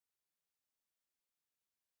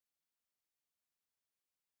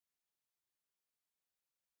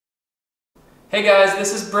Hey guys,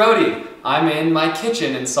 this is Brody. I'm in my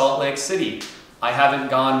kitchen in Salt Lake City. I haven't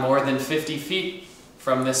gone more than 50 feet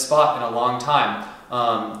from this spot in a long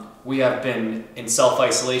time. We have been in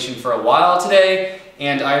self-isolation for a while today,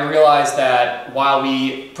 and I realized that while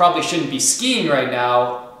we probably shouldn't be skiing right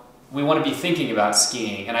now, we want to be thinking about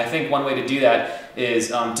skiing. And I think one way to do that is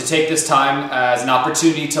to take this time as an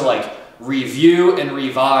opportunity to review and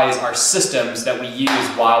revise our systems that we use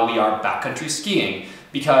while we are backcountry skiing.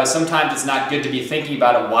 Because sometimes it's not good to be thinking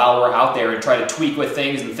about it while we're out there and try to tweak with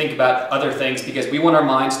things and think about other things, because we want our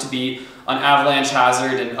minds to be on avalanche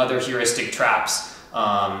hazard and other heuristic traps.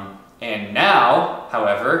 And now,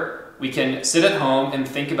 however, we can sit at home and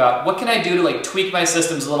think about what can I do to tweak my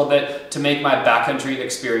systems a little bit to make my backcountry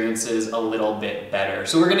experiences a little bit better.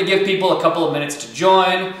 So we're going to give people a couple of minutes to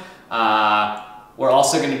join. We're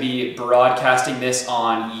also going to be broadcasting this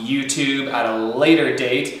on YouTube at a later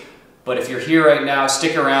date. But if you're here right now,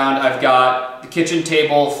 stick around. I've got the kitchen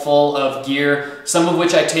table full of gear, some of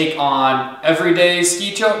which I take on everyday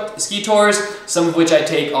ski tours, some of which I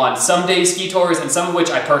take on someday ski tours, and some of which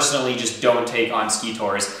I personally just don't take on ski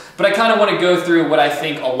tours. But I kind of want to go through what I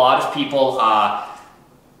think a lot of people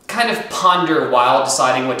kind of ponder while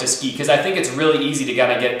deciding what to ski, because I think it's really easy to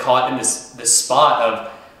kind of get caught in this spot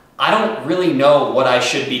of, I don't really know what I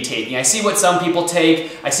should be taking. I see what some people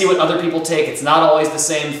take, I see what other people take, it's not always the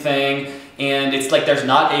same thing, and it's like there's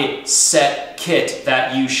not a set kit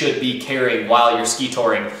that you should be carrying while you're ski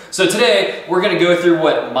touring. So today, we're gonna go through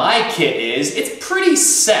what my kit is. It's pretty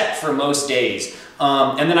set for most days.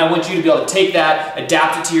 And then I want you to be able to take that,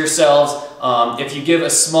 adapt it to yourselves. If you give a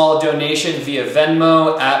small donation via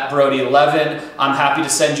Venmo at Brody11, I'm happy to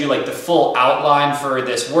send you the full outline for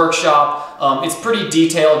this workshop. It's pretty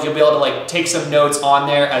detailed. You'll be able to take some notes on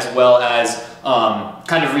there, as well as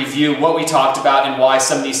kind of review what we talked about and why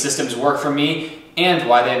some of these systems work for me and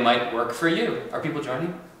why they might work for you. Are people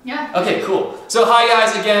joining? Yeah. Okay, cool. So hi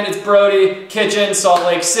guys, again, it's Brody, kitchen, Salt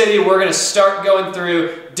Lake City. We're gonna start going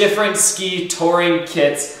through different ski touring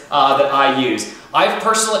kits that I use. I've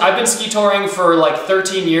been ski touring for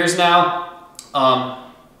 13 years now.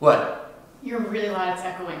 What? You're really loud, it's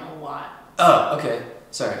echoing a lot. Oh, okay,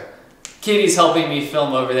 sorry. Katie's helping me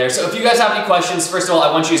film over there. So if you guys have any questions, first of all,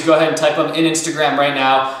 I want you to go ahead and type them in Instagram right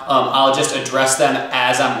now. I'll just address them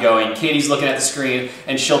as I'm going. Katie's looking at the screen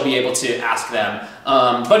and she'll be able to ask them.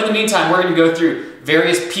 But in the meantime, we're gonna go through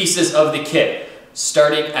various pieces of the kit,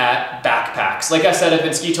 starting at backpacks. Like I said, I've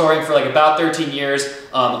been ski touring for about 13 years.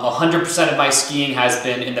 100% of my skiing has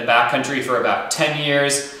been in the backcountry for about 10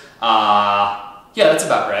 years. Yeah, that's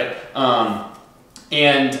about right.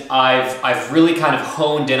 And I've really kind of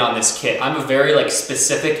honed in on this kit. I'm a very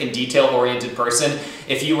specific and detail-oriented person.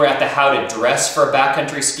 If you were at the How to Dress for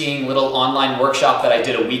Backcountry Skiing little online workshop that I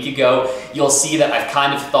did a week ago, you'll see that I've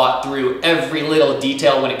kind of thought through every little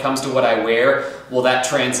detail when it comes to what I wear. Well, that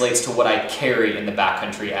translates to what I carry in the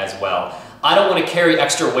backcountry as well. I don't want to carry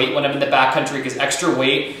extra weight when I'm in the backcountry, because extra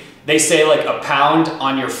weight, they say a pound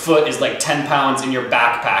on your foot is 10 pounds in your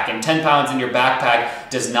backpack, and 10 pounds in your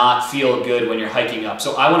backpack does not feel good when you're hiking up.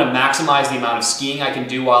 So I want to maximize the amount of skiing I can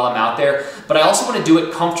do while I'm out there, but I also want to do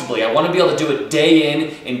it comfortably. I want to be able to do it day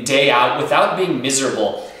in and day out without being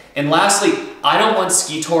miserable. And lastly, I don't want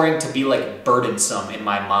ski touring to be burdensome in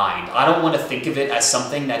my mind. I don't want to think of it as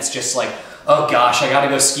something that's just oh gosh, I gotta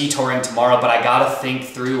go ski touring tomorrow, but I gotta think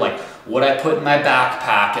through what I put in my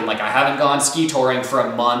backpack, and I haven't gone ski touring for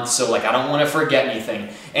a month, so I don't want to forget anything.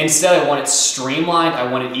 Instead, I want it streamlined,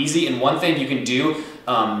 I want it easy, and one thing you can do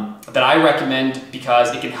that I recommend,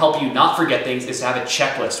 because it can help you not forget things, is to have a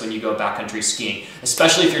checklist when you go backcountry skiing,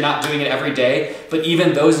 especially if you're not doing it every day. But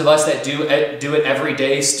even those of us that do it every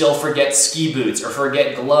day still forget ski boots or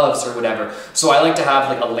forget gloves or whatever. So I like to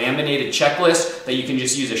have a laminated checklist that you can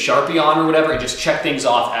just use a Sharpie on or whatever and just check things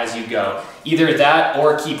off as you go. Either that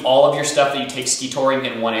or keep all of your stuff that you take ski touring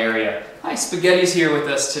in one area. Hi, Spaghetti's here with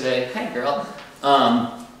us today. Hey, girl.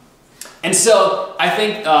 And so I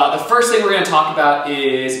think the first thing we're going to talk about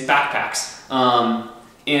is backpacks.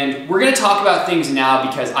 And we're going to talk about things now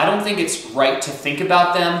because I don't think it's right to think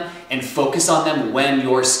about them and focus on them when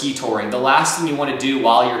you're ski touring. The last thing you want to do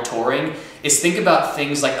while you're touring is think about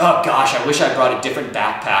things oh gosh, I wish I brought a different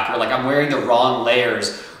backpack, or I'm wearing the wrong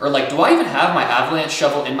layers, or do I even have my avalanche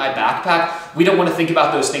shovel in my backpack? We don't want to think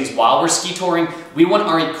about those things while we're ski touring. We want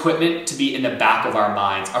our equipment to be in the back of our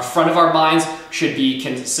minds. Our front of our minds should be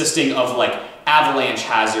consisting of avalanche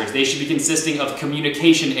hazards. They should be consisting of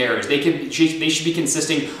communication errors. They should be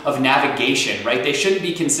consisting of navigation, right? They shouldn't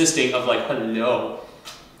be consisting of hello.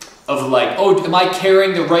 Of oh, am I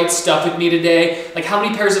carrying the right stuff with me today? How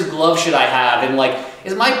many pairs of gloves should I have? And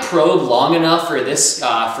is my probe long enough for this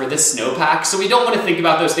snowpack? So we don't want to think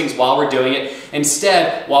about those things while we're doing it.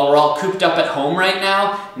 Instead, while we're all cooped up at home right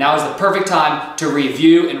now is the perfect time to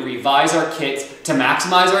review and revise our kits to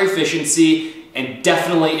maximize our efficiency and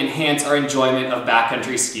definitely enhance our enjoyment of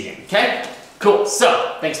backcountry skiing, okay? Cool,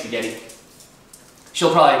 so, thanks Spaghetti.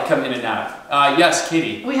 She'll probably come in and out. Yes,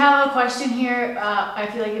 Katie. We have a question here. I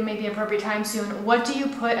feel like it may be an appropriate time soon. What do you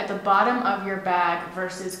put at the bottom of your bag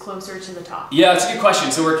versus closer to the top? Yeah, that's a good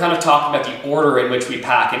question. So we're kind of talking about the order in which we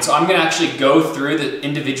pack. And so I'm gonna actually go through the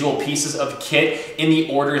individual pieces of kit in the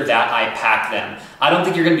order that I pack them. I don't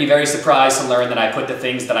think you're gonna be very surprised to learn that I put the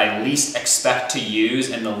things that I least expect to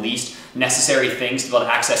use and the least necessary things to be able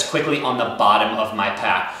to access quickly on the bottom of my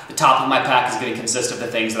pack. The top of my pack is going to consist of the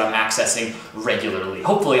things that I'm accessing regularly.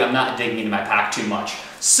 Hopefully I'm not digging into my pack too much.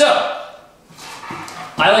 So,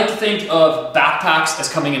 I like to think of backpacks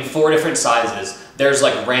as coming in 4 different sizes. There's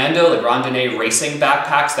like rando, like randonnée racing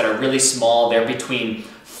backpacks that are really small. They're between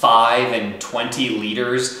 5 and 20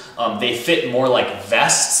 liters. They fit more like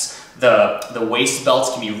vests. The waist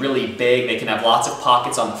belts can be really big. They can have lots of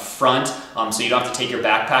pockets on the front, so you don't have to take your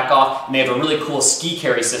backpack off. And they have a really cool ski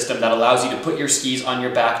carry system that allows you to put your skis on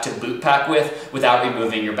your back to boot pack with without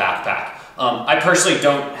removing your backpack. I personally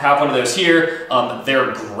don't have one of those here.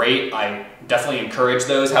 They're great. I definitely encourage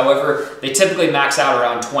those. However, they typically max out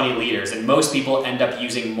around 20 liters, and most people end up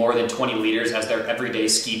using more than 20 liters as their everyday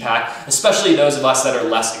ski pack, especially those of us that are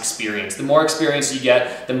less experienced. The more experience you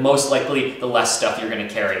get, the most likely the less stuff you're going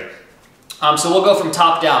to carry. So we'll go from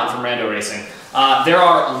top down from rando racing. There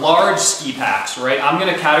are large ski packs, right? I'm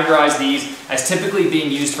gonna categorize these as typically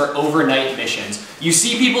being used for overnight missions. You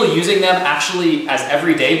see people using them actually as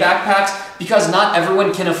everyday backpacks because not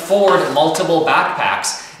everyone can afford multiple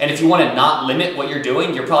backpacks. And if you wanna not limit what you're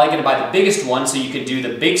doing, you're probably gonna buy the biggest one so you can do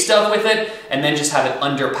the big stuff with it and then just have it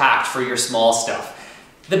underpacked for your small stuff.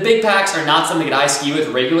 The big packs are not something that I ski with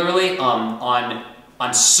regularly.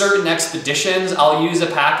 On certain expeditions, I'll use a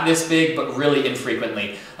pack this big, but really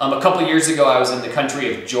infrequently. A couple years ago, I was in the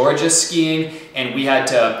country of Georgia skiing, and we had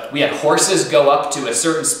horses go up to a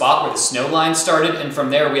certain spot where the snow line started, and from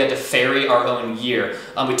there we had to ferry our own gear.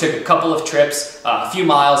 We took a couple of trips, a few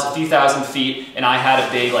miles, a few thousand feet, and I had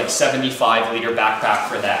a big like 75-liter backpack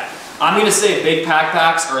for that. I'm gonna say big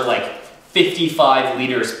backpacks are like 55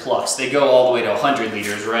 liters plus. They go all the way to 100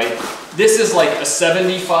 liters, right? This is like a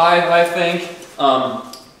 75, I think.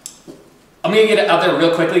 I'm gonna get it out there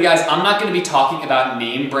real quickly, guys. I'm not gonna be talking about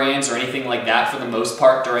name brands or anything like that for the most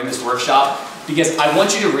part during this workshop because I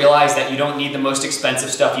want you to realize that you don't need the most expensive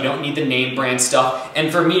stuff, you don't need the name brand stuff,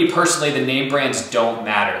 and for me personally, the name brands don't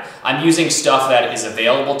matter. I'm using stuff that is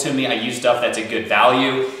available to me, I use stuff that's a good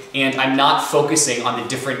value, and I'm not focusing on the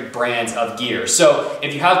different brands of gear. So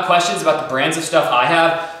if you have questions about the brands of stuff I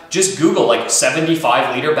have, just Google like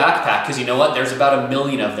 75-liter backpack because you know what? There's about 1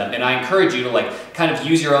 million of them, and I encourage you to like kind of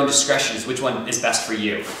use your own discretion as which one is best for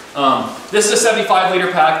you. This is a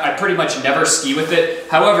 75-liter pack. I pretty much never ski with it.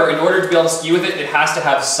 However, in order to be able to ski with it, it has to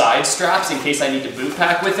have side straps in case I need to boot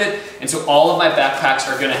pack with it, and so all of my backpacks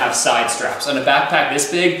are going to have side straps. On a backpack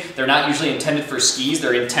this big, they're not usually intended for skis.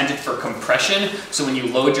 They're intended for compression, so when you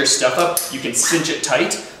load your stuff up, you can cinch it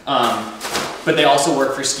tight, but they also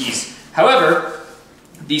work for skis. However,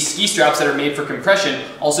 these ski straps that are made for compression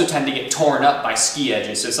also tend to get torn up by ski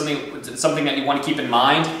edges, so something that you want to keep in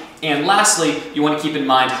mind. And lastly, you want to keep in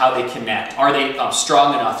mind how they connect. Are they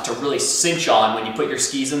strong enough to really cinch on when you put your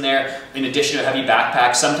skis in there? In addition to a heavy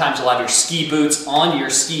backpack, sometimes you'll have your ski boots on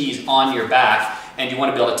your skis on your back, and you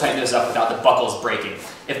want to be able to tighten those up without the buckles breaking.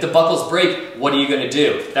 If the buckles break, what are you going to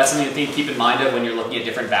do? That's something to keep in mind of when you're looking at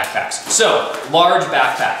different backpacks. So, large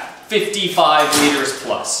backpack, 55 liters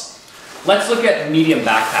plus. Let's look at medium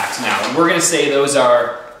backpacks now, and we're going to say those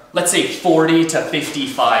are, let's say 40 to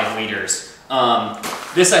 55 liters.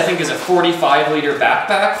 This I think is a 45-liter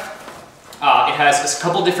backpack. It has a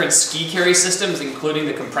couple different ski carry systems, including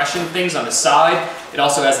the compression things on the side. It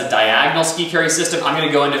also has a diagonal ski carry system. I'm going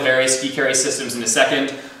to go into various ski carry systems in a second.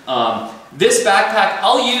 This backpack,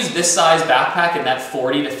 I'll use this size backpack in that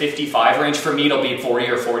 40 to 55 range. For me, it'll be 40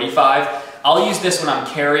 or 45. I'll use this when I'm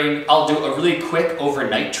carrying, I'll do a really quick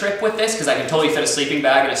overnight trip with this because I can totally fit a sleeping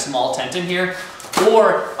bag and a small tent in here.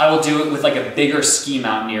 Or I will do it with like a bigger ski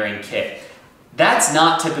mountaineering kit. That's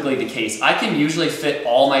not typically the case. I can usually fit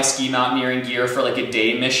all my ski mountaineering gear for like a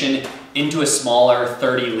day mission into a smaller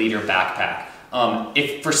 30-liter backpack.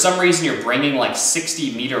 If for some reason you're bringing like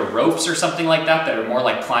 60-meter ropes or something like that that are more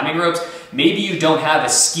like climbing ropes, Maybe you don't have a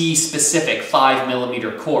ski-specific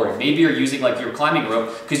 5mm cord. Maybe you're using like your climbing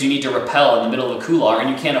rope because you need to rappel in the middle of a couloir and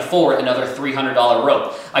you can't afford another $300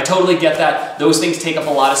 rope. I totally get that. Those things take up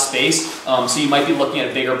a lot of space, so you might be looking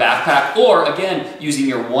at a bigger backpack, or again, using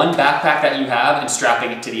your one backpack that you have and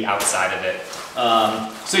strapping it to the outside of it.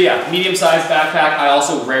 So yeah, medium-sized backpack. I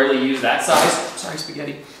also rarely use that size. Sorry,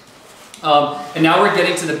 spaghetti. And now we're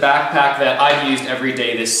getting to the backpack that I've used every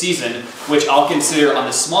day this season, which I'll consider on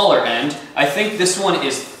the smaller end. I think this one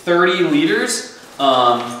is 30 liters.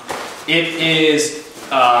 It is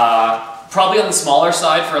probably on the smaller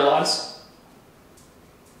side for a lot of...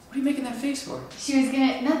 What are you making that face for? She was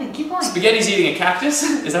gonna... Nothing, keep going. Spaghetti's eating a cactus?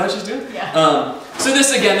 Is that what she's doing? Yeah. So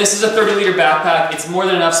this is a 30-liter backpack. It's more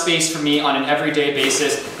than enough space for me on an everyday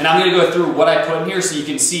basis. And I'm gonna go through what I put in here so you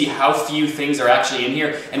can see how few things are actually in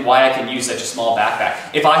here and why I can use such a small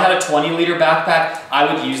backpack. If I had a 20-liter backpack,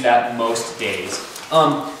 I would use that most days.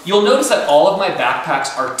 You'll notice that all of my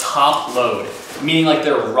backpacks are top load, meaning like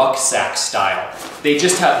they're rucksack style. They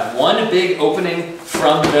just have one big opening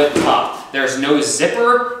from the top. There's no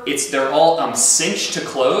zipper. They're all cinched to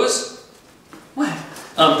close. What?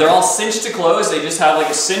 They're all cinched to close. They just have like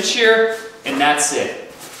a cinch here, and that's it.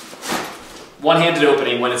 One-handed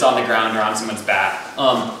opening when it's on the ground or on someone's back.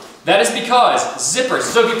 That is because zippers.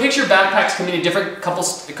 So if you picture backpacks coming in a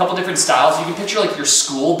couple different styles, you can picture like your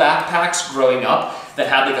school backpacks growing up that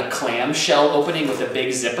had like a clamshell opening with a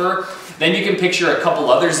big zipper. Then you can picture a couple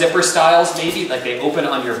other zipper styles, maybe like they open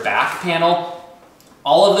on your back panel.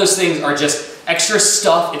 All of those things are just extra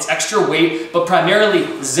stuff, it's extra weight, but primarily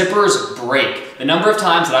zippers break. The number of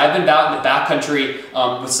times that I've been out in the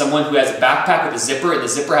backcountry with someone who has a backpack with a zipper and the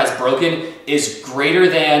zipper has broken is greater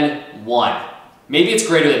than 1. Maybe it's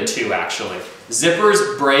greater than 2 actually.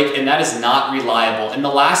 Zippers break and that is not reliable. And the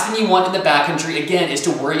last thing you want in the backcountry, again, is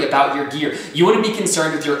to worry about your gear. You want to be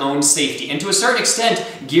concerned with your own safety. And to a certain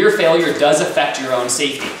extent, gear failure does affect your own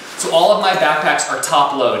safety. So all of my backpacks are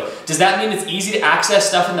top load. Does that mean it's easy to access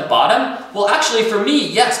stuff in the bottom? Well, actually for me,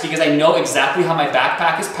 yes, because I know exactly how my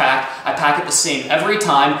backpack is packed. I pack it the same every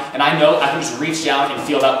time, and I know I can just reach down and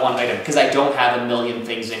feel that one item because I don't have a million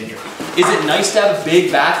things in here. Is it nice to have a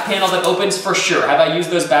big back panel that opens? For sure. Have I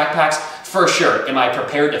used those backpacks? For sure. Am I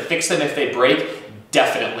prepared to fix them if they break?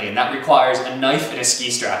 Definitely, and that requires a knife and a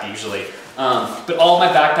ski strap usually. But all of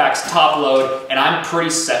my backpacks top load, and I'm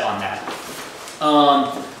pretty set on that.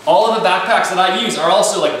 All of the backpacks that I use are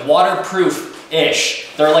also like waterproof-ish.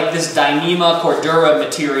 They're like this Dyneema Cordura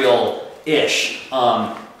material-ish.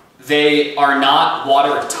 They are not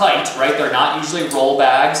watertight, right? They're not usually roll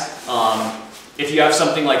bags. If you have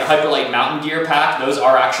something like a Hyperlight mountain gear pack, those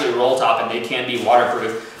are actually roll top and they can be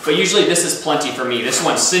waterproof. But usually this is plenty for me. This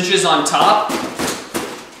one cinches on top,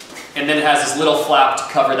 and then it has this little flap to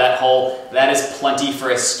cover that hole. That is plenty for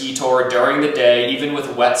a ski tour during the day, even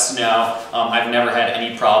with wet snow. I've never had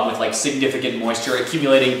any problem with like significant moisture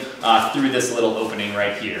accumulating through this little opening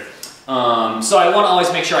right here. So I want to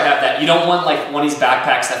always make sure I have that. You don't want like one of these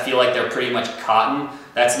backpacks that feel like they're pretty much cotton.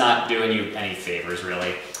 That's not doing you any favors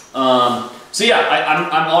really. So yeah,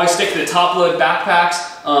 I'm always stick to the top load backpacks.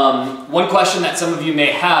 One question that some of you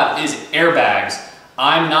may have is airbags.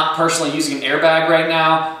 I'm not personally using an airbag right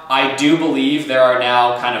now. I do believe there are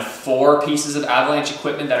now kind of 4 pieces of avalanche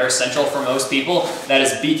equipment that are essential for most people. That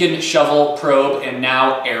is beacon, shovel, probe, and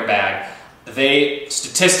now airbag. They,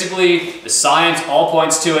 statistically, the science all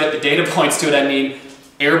points to it, the data points to it, I mean,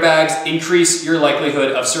 airbags increase your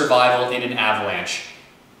likelihood of survival in an avalanche.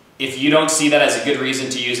 If you don't see that as a good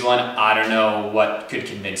reason to use one, I don't know what could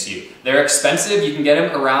convince you. They're expensive. You can get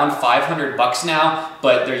them around $500 now,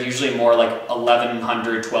 but they're usually more like $1,100,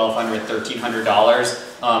 $1,200,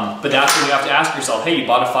 $1,300. But that's when you have to ask yourself, hey, you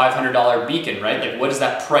bought a $500 beacon, right? Like, what is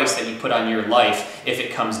that price that you put on your life if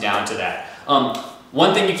it comes down to that?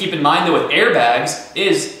 One thing to keep in mind though with airbags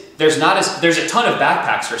is there's a ton of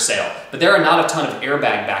backpacks for sale, but there are not a ton of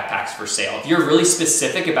airbag backpacks for sale. If you're really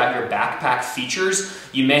specific about your backpack features,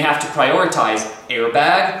 you may have to prioritize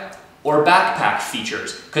airbag or backpack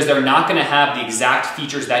features because they're not going to have the exact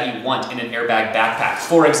features that you want in an airbag backpack.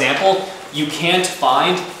 For example, you can't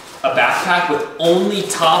find a backpack with only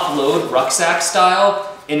top load rucksack style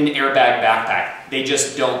in an airbag backpack. They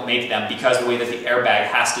just don't make them because of the way that the airbag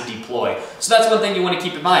has to deploy. So that's one thing you want to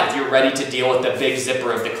keep in mind if you're ready to deal with the big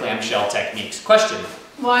zipper of the clamshell techniques. Question?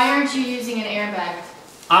 Why aren't you using an airbag?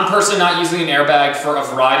 I'm personally not using an airbag for a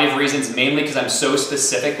variety of reasons, mainly because I'm so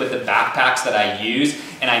specific with the backpacks that I use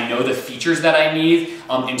and I know the features that I need.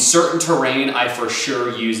 In certain terrain, I for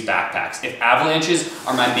sure use backpacks. If avalanches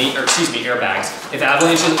are my main, or excuse me, airbags. If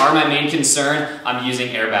avalanches are my main concern, I'm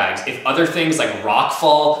using airbags. If other things like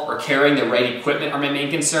rockfall or carrying the right equipment are my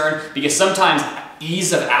main concern, because sometimes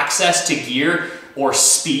ease of access to gear or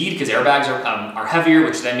speed, because airbags are heavier,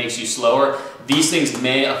 which then makes you slower, these things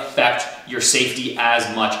may affect your safety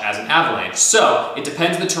as much as an avalanche. So it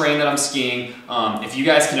depends on the terrain that I'm skiing. If you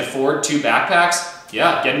guys can afford 2 backpacks,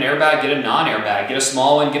 yeah, get an airbag, get a non-airbag, get a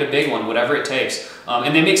small one, get a big one, whatever it takes.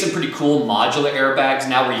 And they make some pretty cool modular airbags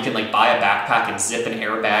now where you can like buy a backpack and zip an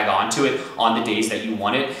airbag onto it on the days that you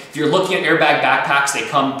want it. If you're looking at airbag backpacks, they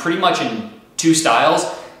come pretty much in 2 styles: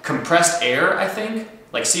 compressed air, I think,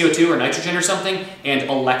 like CO2 or nitrogen or something, and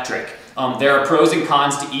electric. There are pros and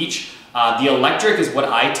cons to each. The electric is what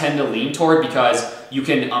I tend to lean toward because you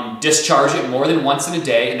can discharge it more than once in a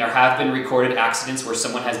day, and there have been recorded accidents where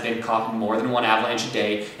someone has been caught in more than 1 avalanche a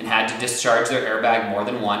day and had to discharge their airbag more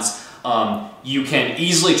than once. You can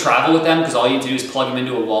easily travel with them because all you need to do is plug them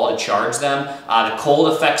into a wall to charge them. The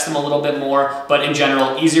cold affects them a little bit more, but in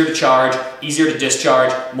general, easier to charge, easier to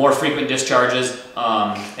discharge, more frequent discharges,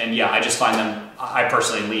 and yeah, I just find them, I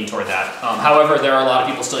personally lean toward that. However, there are a lot of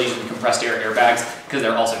people still using compressed air airbags because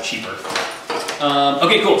they're also cheaper.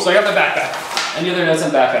 Okay, cool, so I got my backpack. Any other notes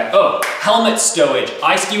on backpack? Oh, helmet stowage.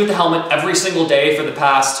 I ski with the helmet every single day for the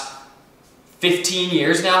past 15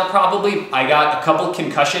 years now, probably. I got a couple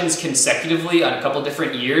concussions consecutively on a couple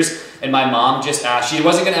different years, and my mom just asked, she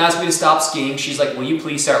wasn't gonna ask me to stop skiing, she's like, will you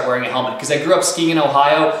please start wearing a helmet? Because I grew up skiing in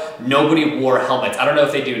Ohio, nobody wore helmets. I don't know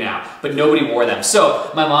if they do now, but nobody wore them. So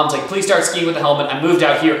my mom's like, please start skiing with a helmet. I moved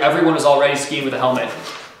out here, everyone was already skiing with a helmet.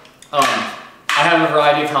 I have a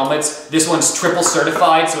variety of helmets. This one's triple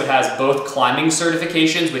certified, so it has both climbing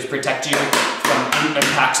certifications, which protect you from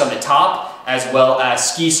impacts on the top, as well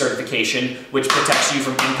as ski certification, which protects you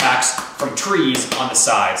from impacts from trees on the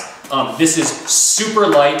sides. This is super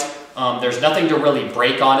light. There's nothing to really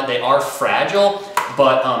break on it. They are fragile,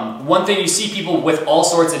 but one thing you see people with all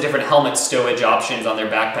sorts of different helmet stowage options on their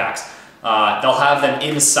backpacks. They'll have them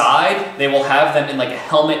inside, they will have them in like a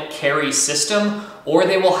helmet carry system, or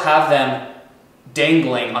they will have them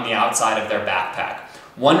dangling on the outside of their backpack.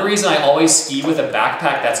 One reason I always ski with a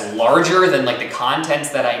backpack that's larger than like the contents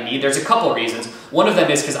that I need, there's a couple reasons. One of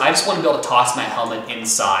them is because I just want to be able to toss my helmet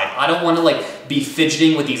inside. I don't want to like be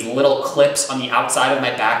fidgeting with these little clips on the outside of my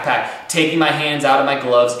backpack, taking my hands out of my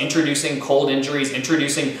gloves, introducing cold injuries,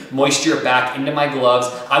 introducing moisture back into my gloves.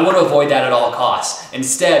 I want to avoid that at all costs.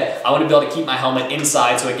 Instead, I want to be able to keep my helmet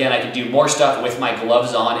inside so again, I can do more stuff with my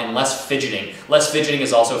gloves on and less fidgeting. Less fidgeting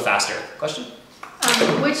is also faster. Question?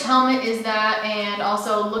 Which helmet is that, and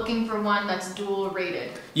also looking for one that's dual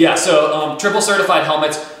rated? Yeah, so triple certified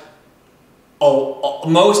helmets,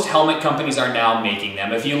 most helmet companies are now making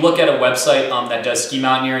them. If you look at a website that does ski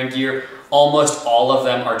mountaineering gear, almost all of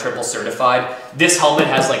them are triple certified. This helmet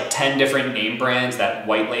has like 10 different name brands that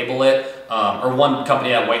white label it, or one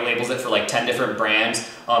company that white labels it for like 10 different brands.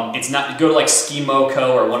 It's not, go to like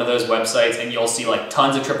Skimoco or one of those websites and you'll see like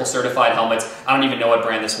tons of triple certified helmets. I don't even know what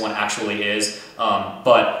brand this one actually is,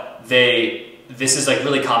 but this is like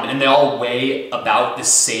really common and they all weigh about the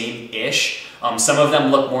same-ish. Some of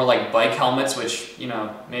them look more like bike helmets, which, you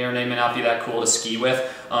know, may or may not be that cool to ski with.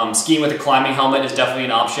 Skiing with a climbing helmet is definitely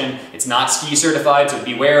an option. It's not ski certified, so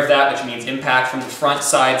beware of that, which means impact from the front,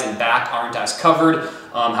 sides, and back aren't as covered.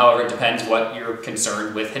 However, it depends what you're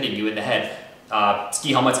concerned with hitting you in the head.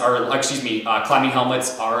 Ski helmets are, climbing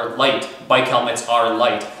helmets are light. Bike helmets are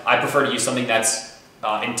light. I prefer to use something that's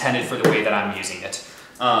intended for the way that I'm using it.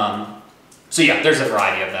 So yeah, there's a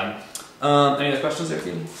variety of them. Any other questions there,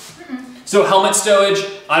 Katie? So helmet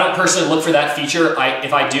stowage, I don't personally look for that feature.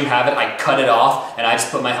 If I do have it, I cut it off and I just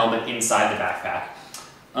put my helmet inside the backpack.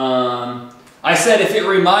 I said if it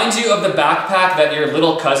reminds you of the backpack that your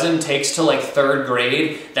little cousin takes to like 3rd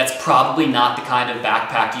grade, that's probably not the kind of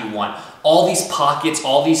backpack you want. All these pockets,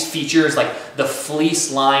 all these features, like the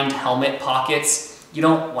fleece-lined helmet pockets, you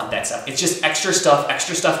don't want that stuff. It's just extra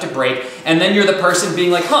stuff to break. And then you're the person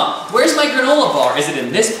being like, huh, where's my granola bar? Is it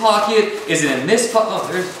in this pocket? Is it in this pocket?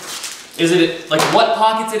 Oh, is it, like, what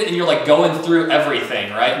pocket's it? And you're like going through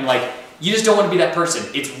everything, right? And like, you just don't want to be that person.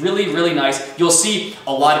 It's really, really nice. You'll see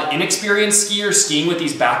a lot of inexperienced skiers skiing with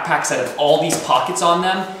these backpacks that have all these pockets on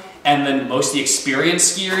them. And then most of the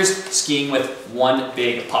experienced skiers skiing with one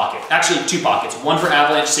big pocket. Actually, 2 pockets. One for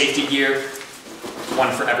avalanche safety gear,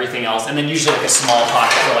 one for everything else. And then usually like a small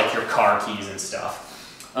pocket for like your car keys and stuff.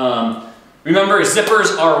 Remember,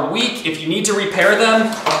 zippers are weak. If you need to repair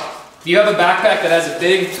them, If you have a backpack that has a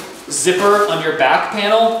big zipper on your back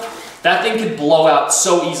panel, that thing could blow out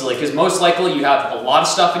so easily because most likely you have a lot of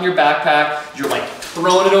stuff in your backpack, you're like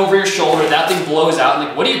throwing it over your shoulder, that thing blows out, and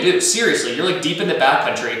like, what do you do? Seriously, you're like deep into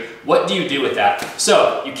backcountry. What do you do with that?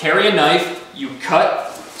 So you carry a knife, you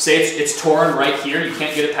cut, say it's torn right here, you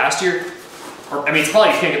can't get it past here, or I mean, it's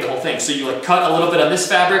probably you can't get the whole thing. So you like cut a little bit on this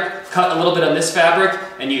fabric, cut a little bit on this fabric,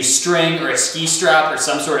 and use string or a ski strap or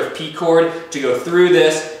some sort of P-cord to go through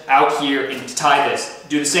this, out here, and to tie this.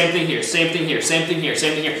 Do the same thing here, same thing here, same thing here,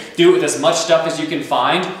 same thing here. Do it with as much stuff as you can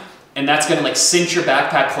find, and that's gonna like cinch your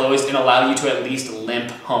backpack closed and allow you to at least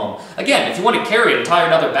limp home. Again, if you want to carry an entire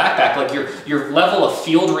another backpack, like your level of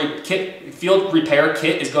field repair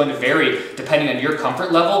kit is going to vary depending on your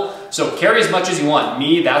comfort level. So carry as much as you want.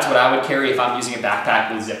 Me, that's what I would carry if I'm using a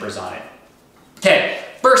backpack with zippers on it. Okay,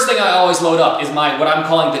 first thing I always load up is what I'm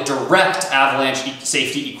calling the direct avalanche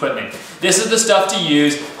safety equipment. This is the stuff to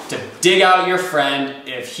use to dig out your friend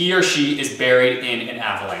if he or she is buried in an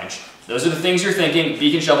avalanche. Those are the things you're thinking,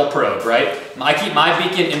 beacon, shovel, probe, right? I keep my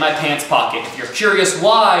beacon in my pants pocket. If you're curious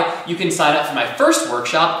why, you can sign up for my first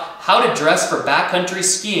workshop, How to Dress for Backcountry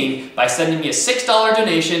Skiing, by sending me a $6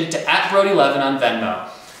 donation to @Brody11 on Venmo.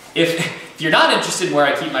 If you're not interested in where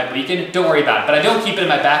I keep my beacon, don't worry about it. But I don't keep it in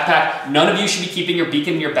my backpack. None of you should be keeping your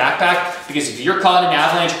beacon in your backpack, because if you're caught in an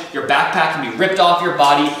avalanche, your backpack can be ripped off your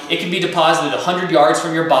body, it can be deposited 100 yards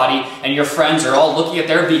from your body, and your friends are all looking at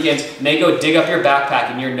their beacons, and they go dig up your backpack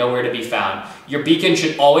and you're nowhere to be found. Your beacon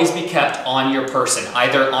should always be kept on your person,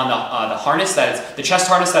 either on the harness, the chest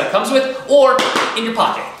harness that it comes with, or in your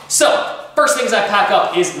pocket. So, first things I pack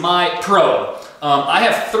up is my probe. I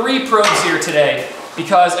have 3 probes here today,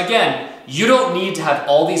 because again, you don't need to have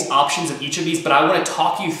all these options of each of these, but I want to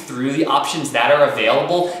talk you through the options that are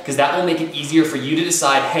available, because that will make it easier for you to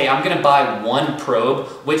decide, hey, I'm going to buy one probe,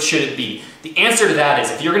 which should it be? The answer to that is,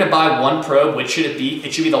 if you're going to buy one probe, which should it be?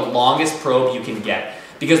 It should be the longest probe you can get.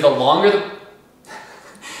 Because the longer the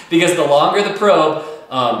probe,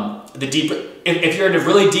 the deeper. If you're in a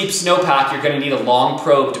really deep snowpack, you're going to need a long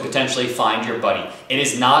probe to potentially find your buddy. It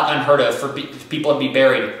is not unheard of for people to be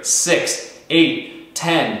buried 6, 8,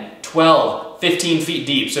 10, 12, 15 feet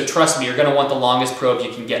deep. So trust me, you're going to want the longest probe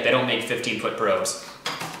you can get. They don't make 15-foot probes.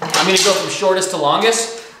 I'm going to go from shortest to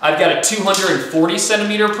longest. I've got a 240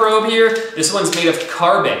 centimeter probe here. This one's made of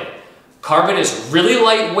carbon. Carbon is really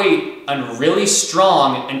lightweight and really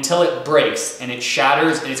strong until it breaks and it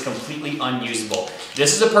shatters and it's completely unusable.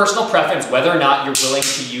 This is a personal preference whether or not you're willing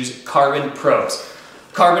to use carbon probes.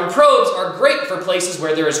 Carbon probes are great for places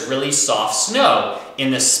where there is really soft snow.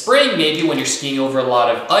 In the spring, maybe when you're skiing over a lot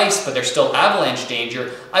of ice, but there's still avalanche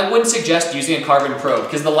danger, I wouldn't suggest using a carbon probe,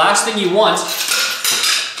 because the last thing you want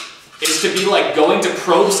is to be like going to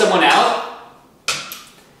probe someone out,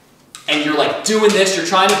 and you're like doing this, you're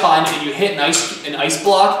trying to find it, and you hit an ice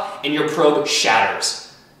block, and your probe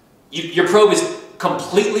shatters. Your probe is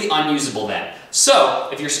completely unusable then. So,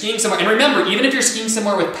 if you're skiing somewhere, and remember, even if you're skiing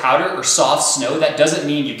somewhere with powder or soft snow, that doesn't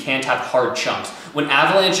mean you can't have hard chunks. When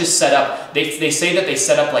avalanches set up, they say that they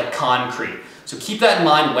set up like concrete. So keep that in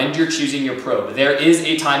mind when you're choosing your probe. There is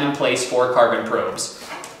a time and place for carbon probes.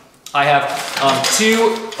 I have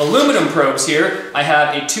 2 aluminum probes here. I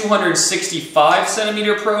have a 265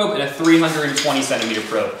 centimeter probe and a 320 centimeter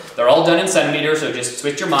probe. They're all done in centimeters, so just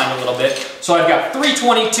switch your mind a little bit. So I've got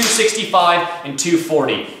 320, 265, and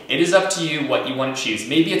 240. It is up to you what you want to choose.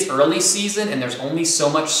 Maybe it's early season and there's only so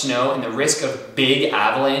much snow and the risk of big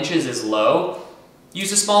avalanches is low.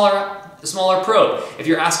 Use a smaller probe. If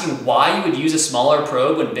you're asking why you would use a smaller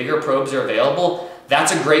probe when bigger probes are available,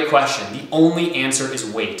 that's a great question. The only answer is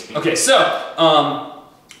weight. Okay, so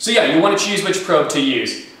yeah, you want to choose which probe to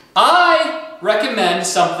use. I recommend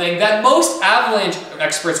something that most avalanche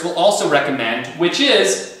experts will also recommend, which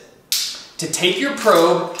is to take your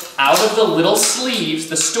probe out of the little sleeves,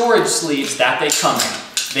 the storage sleeves that they come in.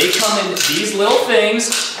 They come in these little things,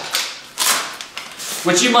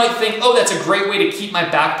 which you might think, oh, that's a great way to keep my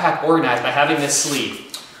backpack organized by having this sleeve.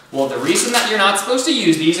 Well, the reason that you're not supposed to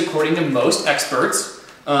use these, according to most experts,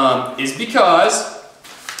 is because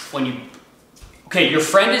your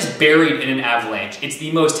friend is buried in an avalanche. It's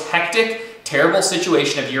the most hectic, terrible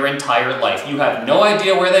situation of your entire life. You have no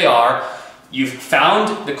idea where they are. You've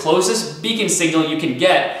found the closest beacon signal you can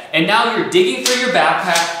get, and now you're digging through your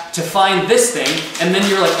backpack to find this thing, and then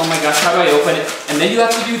you're like, oh my gosh, how do I open it? And then you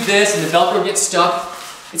have to do this, and the Velcro gets stuck.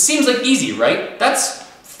 It seems like easy, right? That's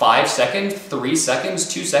 5 seconds, 3 seconds,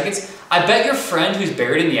 2 seconds. I bet your friend who's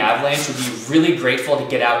buried in the avalanche would be really grateful to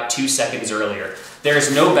get out 2 seconds earlier. There is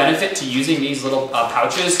no benefit to using these little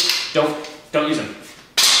pouches. Don't use them.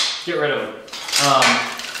 Get rid of them.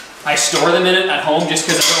 I store them in it at home just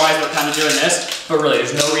because otherwise they're kind of doing this, but really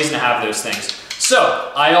there's no reason to have those things.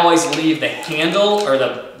 So I always leave the handle or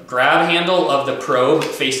the grab handle of the probe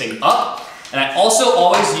facing up, and I also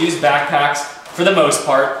always use backpacks for the most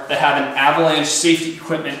part that have an avalanche safety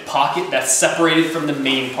equipment pocket that's separated from the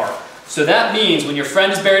main part. So that means when your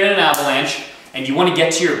friend is buried in an avalanche and you want to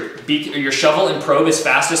get to your shovel and probe as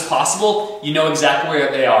fast as possible, you know exactly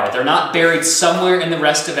where they are. They're not buried somewhere in the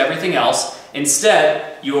rest of everything else.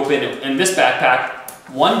 Instead, you open, in this backpack,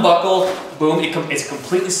 one buckle, boom, it's a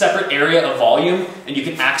completely separate area of volume, and you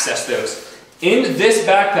can access those. In this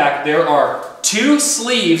backpack, there are 2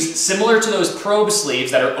 sleeves similar to those probe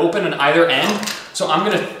sleeves that are open on either end. So I'm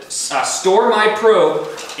going to store my probe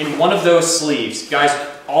in one of those sleeves. Guys,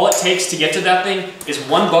 all it takes to get to that thing is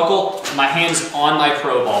one buckle, and my hand's on my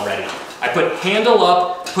probe already. I put handle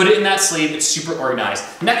up, put it in that sleeve, it's super organized.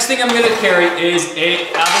 Next thing I'm going to carry is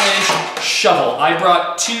an avalanche shovel. I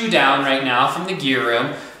brought 2 down right now from the gear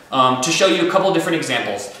room to show you a couple different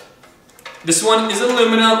examples. This one is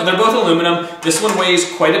aluminum, they're both aluminum. This one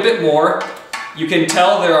weighs quite a bit more. You can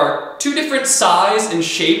tell there are 2 different size and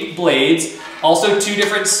shape blades, also 2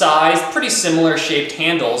 different size, pretty similar shaped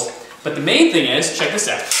handles. But the main thing is, check this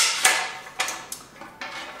out.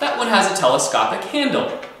 That one has a telescopic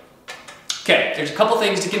handle. Okay, there's a couple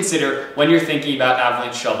things to consider when you're thinking about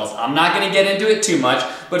avalanche shovels. I'm not going to get into it too much,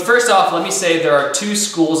 but first off, let me say there are 2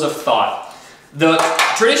 schools of thought. The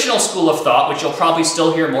traditional school of thought, which you'll probably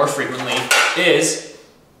still hear more frequently, is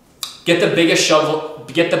get the biggest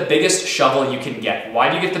shovel you can get. Why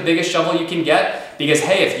do you get the biggest shovel you can get? Because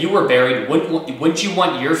hey, if you were buried, wouldn't you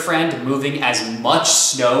want your friend moving as much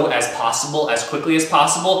snow as possible, as quickly as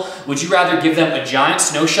possible? Would you rather give them a giant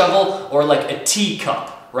snow shovel or like a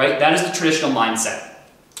teacup? Right? That is the traditional mindset.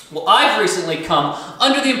 Well, I've recently come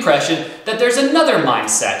under the impression that there's another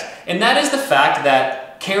mindset, and that is the fact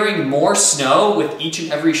that carrying more snow with each and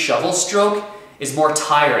every shovel stroke is more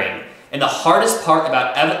tiring. And the hardest part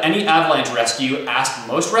about any avalanche rescue, ask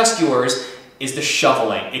most rescuers, is the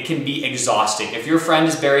shoveling. It can be exhausting. If your friend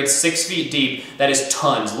is buried 6 feet deep, that is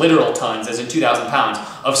tons, literal tons, as in 2,000 pounds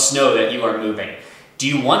of snow that you are moving. Do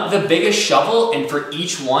you want the biggest shovel and for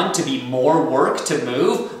each one to be more work to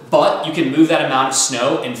move, but you can move that amount of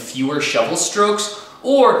snow in fewer shovel strokes?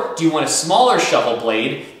 Or do you want a smaller shovel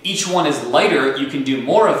blade? Each one is lighter, you can do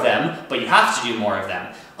more of them, but you have to do more of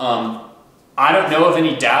them. I don't know of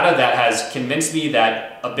any data that has convinced me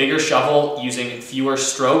that a bigger shovel using fewer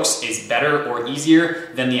strokes is better or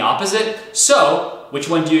easier than the opposite. So, which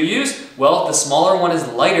one do you use? Well, the smaller one is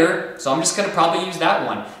lighter, so I'm just going to probably use that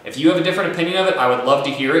one. If you have a different opinion of it, I would love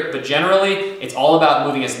to hear it, but generally, it's all about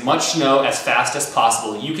moving as much snow as fast as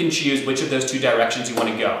possible. You can choose which of those 2 directions you want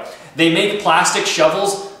to go. They make plastic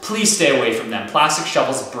shovels. Please stay away from them. Plastic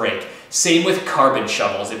shovels break. Same with carbon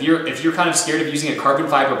shovels. If you're kind of scared of using a carbon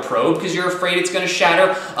fiber probe because you're afraid it's going to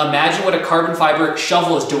shatter, imagine what a carbon fiber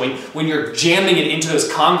shovel is doing when you're jamming it into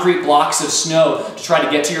those concrete blocks of snow to try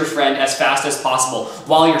to get to your friend as fast as possible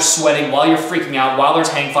while you're sweating, while you're freaking out, while there's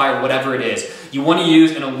hang fire, whatever it is. You want to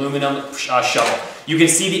use an aluminum shovel. You can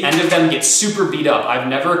see the end of them get super beat up. I've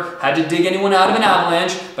never had to dig anyone out of an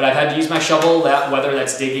avalanche, but I've had to use my shovel, whether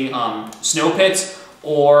that's digging snow pits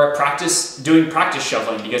or doing practice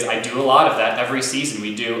shoveling, because I do a lot of that every season.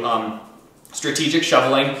 We do strategic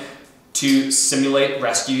shoveling to simulate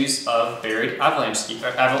rescues of buried avalanche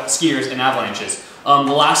skiers in avalanches. The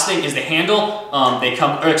last thing is the handle.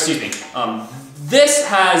 This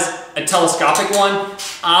has a telescopic one.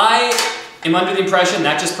 I am under the impression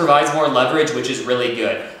that just provides more leverage, which is really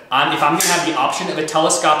good. If I'm going to have the option of a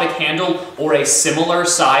telescopic handle or a similar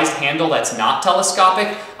sized handle that's not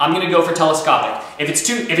telescopic, I'm going to go for telescopic. If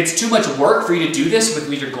it's too much work for you to do this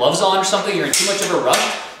with your gloves on or something, you're in too much of a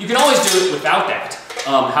rush, you can always do it without that.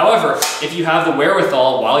 However, if you have the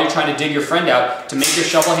wherewithal while you're trying to dig your friend out to make your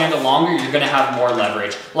shovel handle longer, you're going to have more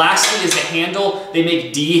leverage. Lastly is the handle. They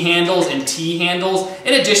make D handles and T handles.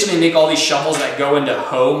 In addition, they make all these shovels that go into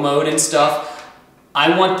hoe mode and stuff.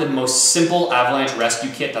 I want the most simple avalanche rescue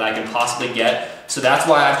kit that I can possibly get, so that's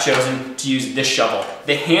why I've chosen to use this shovel.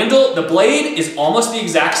 The blade is almost the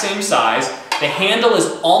exact same size. The handle is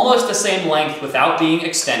almost the same length without being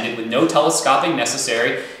extended, with no telescoping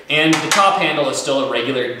necessary, and the top handle is still a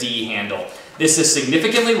regular D handle. This is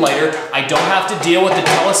significantly lighter. I don't have to deal with the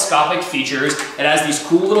telescopic features. It has these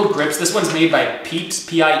cool little grips. This one's made by Pieps,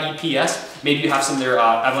 P-I-E-P-S. Maybe you have some of their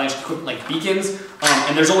avalanche equipment like beacons,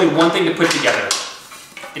 and there's only one thing to put together.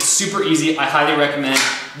 It's super easy. I highly recommend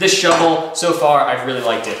this shovel. So far, I've really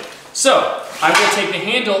liked it. So, I will take the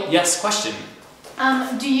handle. Yes, question?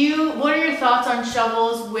 What are your thoughts on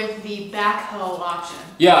shovels with the backhoe option?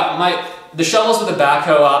 Yeah, the shovels with the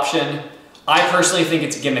backhoe option, I personally think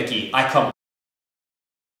it's gimmicky.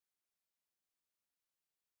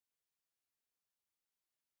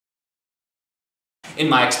 In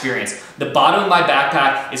my experience, the bottom of my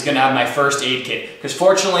backpack is going to have my first aid kit, because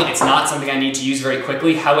fortunately it's not something I need to use very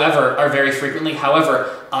quickly, or very frequently.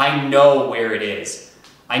 However, I know where it is.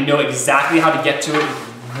 I know exactly how to get to it with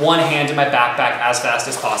one hand in my backpack as fast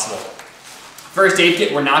as possible. First aid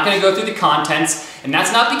kit, we're not going to go through the contents, and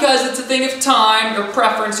that's not because it's a thing of time or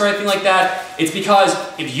preference or anything like that. It's because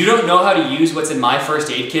if you don't know how to use what's in my first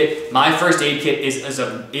aid kit is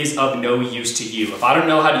of no use to you. If I don't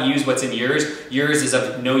know how to use what's in yours is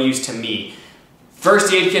of no use to me.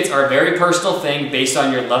 First aid kits are a very personal thing based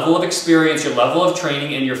on your level of experience, your level of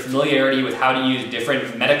training, and your familiarity with how to use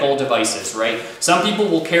different medical devices, right? Some people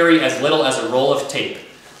will carry as little as a roll of tape.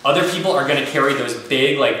 Other people are going to carry those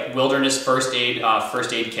big, like, wilderness first aid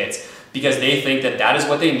kits because they think that that is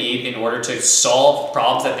what they need in order to solve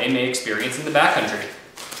problems that they may experience in the backcountry.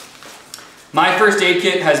 My first aid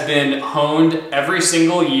kit has been honed every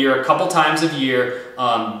single year, a couple times a year,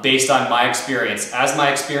 based on my experience. As my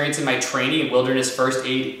experience in my training in wilderness first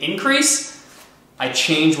aid increase, I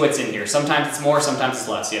change what's in here. Sometimes it's more, sometimes it's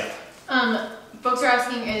less, yeah. Folks are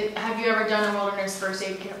asking, have you ever done a wilderness first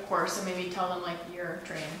aid course? So maybe tell them like your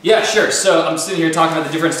training. Yeah, sure. So I'm sitting here talking about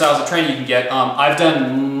the different styles of training you can get. I've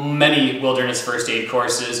done many wilderness first aid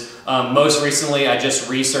courses. Most recently, I just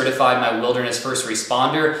recertified my wilderness first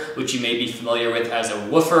responder, which you may be familiar with as a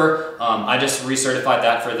woofer. I just recertified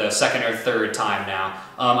that for the second or third time now.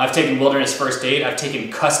 I've taken wilderness first aid. I've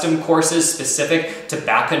taken custom courses specific to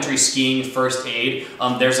backcountry skiing first aid.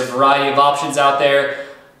 There's a variety of options out there.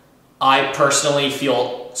 I personally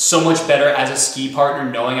feel so much better as a ski partner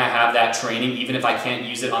knowing I have that training, even if I can't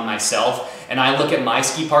use it on myself. And I look at my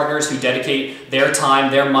ski partners who dedicate their time,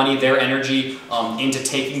 their money, their energy into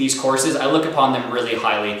taking these courses. I look upon them really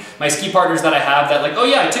highly. My ski partners that I have that like, oh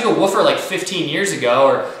yeah, I took a woofer like 15 years ago,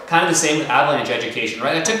 or kind of the same with avalanche education,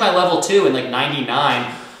 right? I took my level 2 in like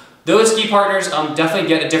 99. Those ski partners definitely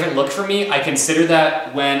get a different look for me. I consider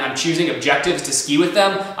that when I'm choosing objectives to ski with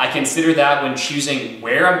them. I consider that when choosing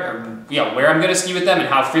where I'm going to ski with them and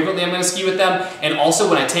how frequently I'm going to ski with them. And also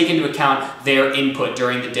when I take into account their input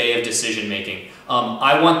during the day of decision making.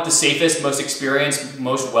 I want the safest, most experienced,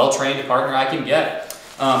 most well-trained partner I can get.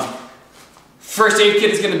 First aid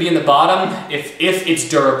kit is going to be in the bottom if it's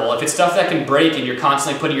durable. If it's stuff that can break and you're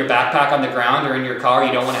constantly putting your backpack on the ground or in your car,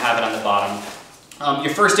 you don't want to have it on the bottom.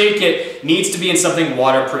 Your first aid kit needs to be in something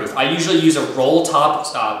waterproof. I usually use a roll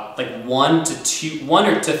top, like 1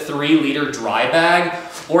 or 3 liter dry bag,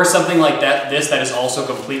 or something like that. That is also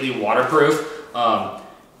completely waterproof. I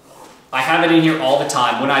have it in here all the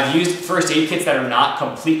time. When I've used first aid kits that are not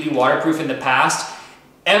completely waterproof in the past,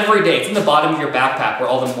 every day, it's in the bottom of your backpack where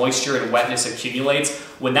all the moisture and wetness accumulates.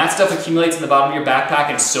 When that stuff accumulates in the bottom of your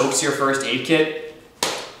backpack and soaks your first aid kit,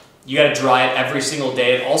 you gotta dry it every single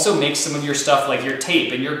day. It also makes some of your stuff like your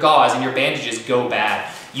tape and your gauze and your bandages go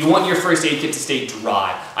bad. You want your first aid kit to stay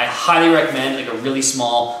dry. I highly recommend like a really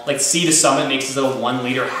small, like Sea to Summit makes these little 1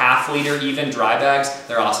 liter, half liter even dry bags.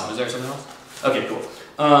 They're awesome. Is there something else? Okay, cool.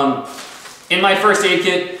 In my first aid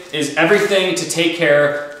kit is everything to take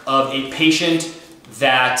care of a patient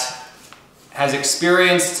that has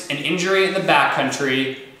experienced an injury in the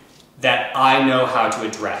backcountry that I know how to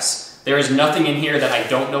address. There is nothing in here that I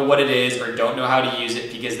don't know what it is or don't know how to use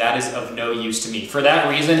it, because that is of no use to me. For that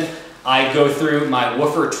reason, I go through my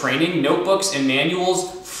woofer training notebooks and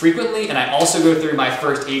manuals frequently, and I also go through my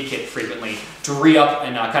first aid kit frequently to re-up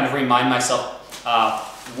and kind of remind myself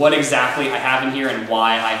what exactly I have in here and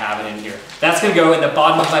why I have it in here. That's going to go in the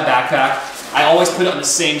bottom of my backpack. I always put it on the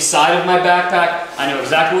same side of my backpack. I know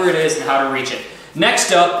exactly where it is and how to reach it.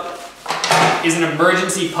 Next up is an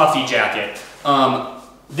emergency puffy jacket.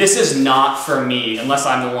 This is not for me unless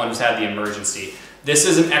I'm the one who's had the emergency. This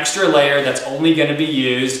is an extra layer that's only going to be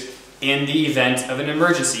used in the event of an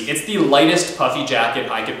emergency. It's the lightest puffy jacket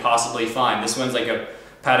I could possibly find. This one's like a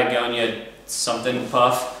Patagonia something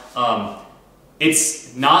puff.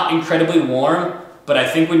 It's not incredibly warm, but I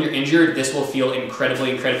think when you're injured, this will feel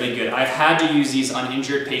incredibly, incredibly good. I've had to use these on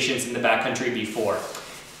injured patients in the backcountry before.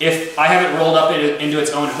 If I have it rolled up into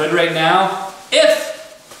its own hood right now, if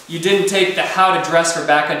you didn't take the How to Dress for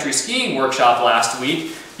Backcountry Skiing workshop last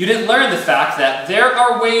week, you didn't learn the fact that there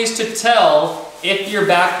are ways to tell if your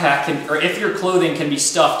backpack or if your clothing can be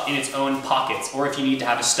stuffed in its own pockets, or if you need to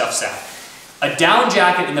have a stuff sack. A down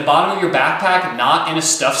jacket in the bottom of your backpack, not in a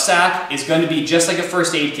stuff sack, is going to be just like a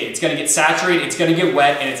first aid kit. It's going to get saturated, it's going to get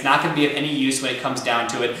wet, and it's not going to be of any use when it comes down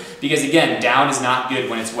to it, because again, down is not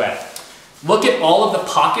good when it's wet. Look at all of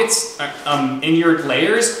the pockets in your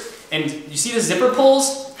layers, and you see the zipper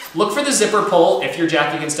pulls? Look for the zipper pull, if your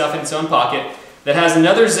jacket can stuff in its own pocket, that has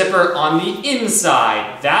another zipper on the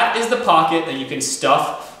inside. That is the pocket that you can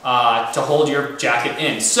stuff to hold your jacket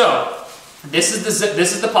in. So, this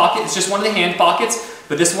is the pocket. It's just one of the hand pockets,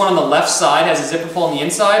 but this one on the left side has a zipper pull on the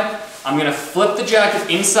inside. I'm gonna flip the jacket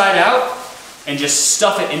inside out and just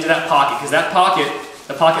stuff it into that pocket, because that pocket,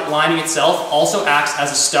 the pocket lining itself, also acts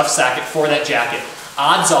as a stuff sack for that jacket.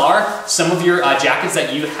 Odds are some of your jackets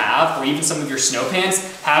that you have, or even some of your snow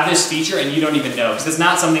pants, have this feature and you don't even know, because it's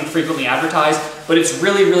not something frequently advertised, but it's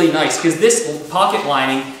really, really nice, because this pocket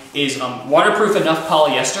lining is waterproof enough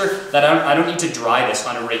polyester that I don't need to dry this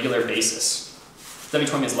on a regular basis. Does that mean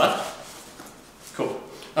 20 minutes left? Cool.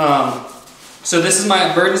 So this is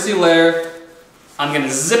my emergency layer. I'm going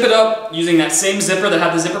to zip it up using that same zipper that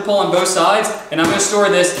had the zipper pull on both sides, and I'm going to store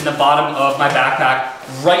this in the bottom of my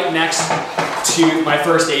backpack right next to my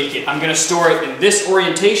first aid kit. I'm going to store it in this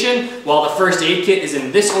orientation while the first aid kit is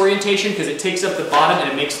in this orientation, because it takes up the bottom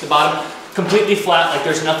and it makes the bottom completely flat, like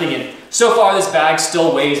there's nothing in it. So far this bag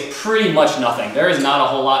still weighs pretty much nothing. There is not a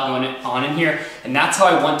whole lot going on in here, and that's how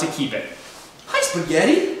I want to keep it. Hi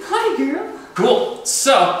Spaghetti. Hi girl. Cool.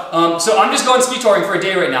 So I'm just going ski touring for a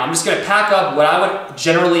day right now. I'm just going to pack up what I would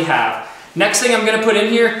generally have. Next thing I'm going to put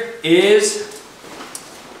in here is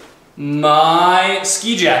my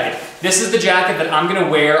ski jacket. This is the jacket that I'm going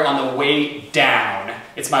to wear on the way down.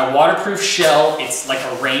 It's my waterproof shell. It's like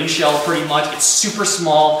a rain shell pretty much. It's super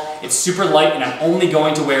small, it's super light, and I'm only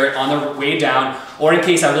going to wear it on the way down, or in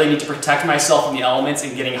case I really need to protect myself from the elements,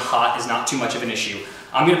 and getting hot is not too much of an issue.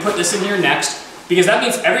 I'm going to put this in here next, because that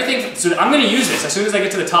means everything, so I'm going to use this as soon as I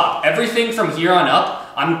get to the top. Everything from here on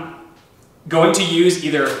up, I'm going to use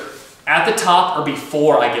either at the top or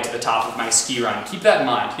before I get to the top of my ski run. Keep that in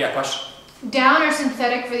mind. Yeah, question? Down or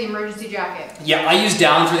synthetic for the emergency jacket? Yeah, I use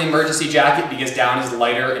down for the emergency jacket because down is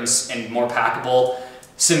lighter and more packable.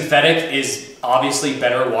 Synthetic is obviously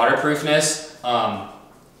better waterproofness.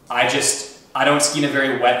 I don't ski in a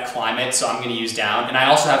very wet climate, so I'm going to use down. And I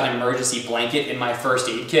also have an emergency blanket in my first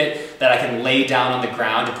aid kit that I can lay down on the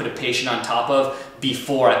ground to put a patient on top of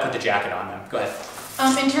before I put the jacket on them. Go ahead.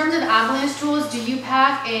 In terms of avalanche tools, do you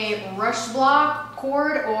pack a rush block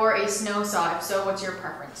cord or a snow saw? If so, what's your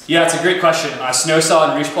preference? Yeah, it's a great question. Snow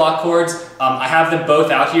saw and ruche block cords. I have them both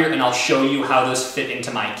out here, and I'll show you how those fit into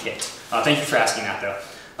my kit. Thank you for asking that,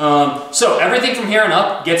 though. So everything from here on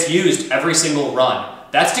up gets used every single run.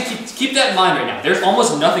 That's to keep that in mind right now. There's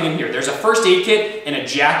almost nothing in here. There's a first aid kit and a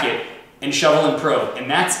jacket and shovel and probe, and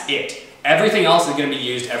that's it. Everything else is going to be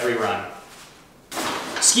used every run.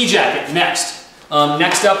 Ski jacket, next.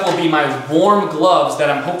 Next up will be my warm gloves that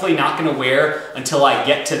I'm hopefully not going to wear until I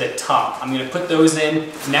get to the top. I'm going to put those in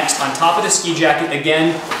next on top of the ski jacket.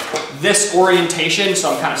 Again, this orientation,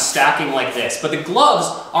 so I'm kind of stacking like this. But the gloves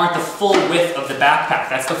aren't the full width of the backpack.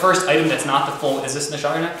 That's the first item that's not the full, is this in the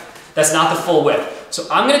shower neck? That's not the full width. So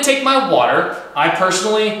I'm going to take my water. I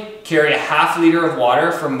personally carry a ½ liter of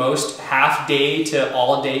water for most half day to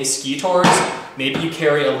all day ski tours. Maybe you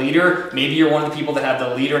carry a liter. Maybe you're one of the people that have the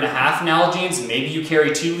 1.5 liter Nalgene's. Maybe you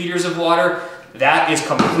carry 2 liters of water. That is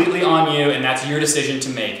completely on you, and that's your decision to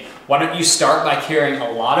make. Why don't you start by carrying a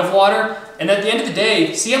lot of water, and at the end of the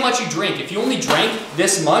day, see how much you drink. If you only drank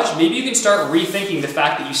this much, maybe you can start rethinking the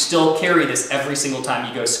fact that you still carry this every single time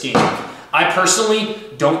you go skiing. I personally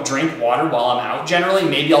don't drink water while I'm out generally.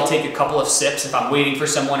 Maybe I'll take a couple of sips if I'm waiting for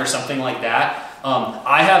someone or something like that.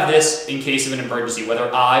 I have this in case of an emergency,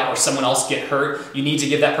 whether I or someone else get hurt, you need to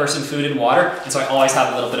give that person food and water, and so I always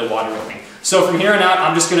have a little bit of water with me. So from here on out,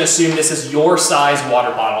 I'm just going to assume this is your size water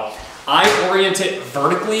bottle. I orient it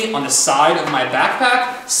vertically on the side of my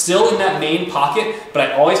backpack, still in that main pocket, but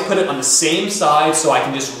I always put it on the same side so I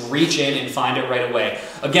can just reach in and find it right away.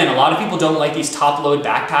 Again, a lot of people don't like these top-load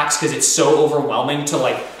backpacks because it's so overwhelming to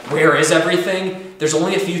like, where is everything? There's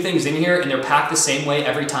only a few things in here and they're packed the same way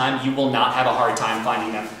every time. You will not have a hard time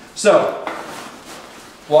finding them. So,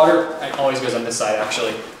 water, it always goes on this side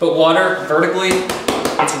actually, but water vertically,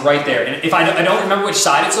 it's right there. And if I don't remember which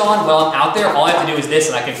side it's on while I'm out there, all I have to do is this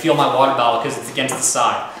and I can feel my water bottle because it's against the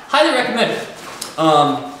side. Highly recommend it.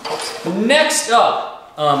 Next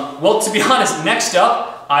up, well, to be honest, next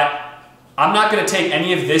up, I'm not going to take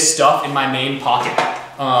any of this stuff in my main pocket.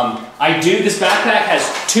 This backpack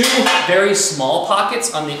has 2 very small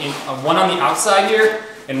pockets, one on the outside here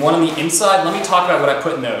and one on the inside. Let me talk about what I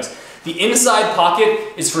put in those. The inside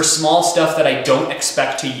pocket is for small stuff that I don't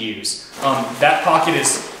expect to use. That pocket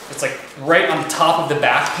it's like right on the top of the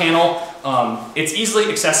back panel. It's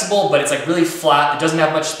easily accessible, but it's like really flat. It doesn't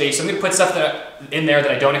have much space. So I'm gonna put stuff in there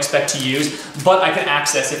that I don't expect to use, but I can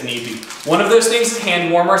access if need be. One of those things is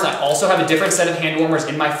hand warmers. I also have a different set of hand warmers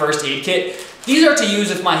in my first aid kit. These are to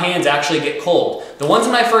use if my hands actually get cold. The ones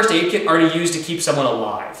in my first aid kit are to use to keep someone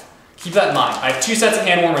alive. Keep that in mind. I have 2 sets of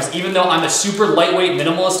hand warmers. Even though I'm a super lightweight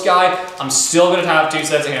minimalist guy, I'm still gonna have 2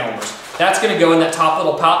 sets of hand warmers. That's gonna go in that top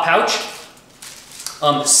little pouch.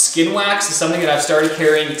 Skin wax is something that I've started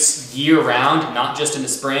carrying year-round, not just in the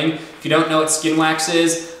spring. If you don't know what skin wax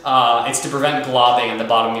is, it's to prevent globbing on the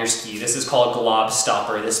bottom of your ski. This is called glob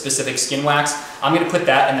stopper, this specific skin wax. I'm gonna put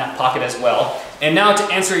that in that pocket as well. And now to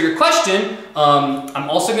answer your question, I'm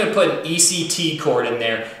also gonna put an ECT cord in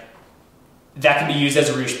there. That can be used as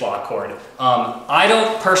a roosh block cord. I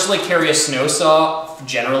don't personally carry a snow saw,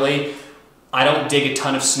 generally. I don't dig a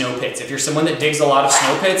ton of snow pits. If you're someone that digs a lot of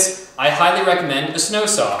snow pits, I highly recommend a snow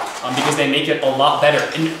saw because they make it a lot better.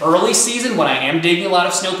 In early season, when I am digging a lot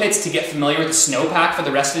of snow pits to get familiar with the snowpack for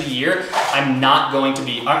the rest of the year, I am going to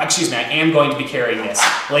be carrying this.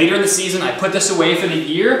 Later in the season, I put this away for the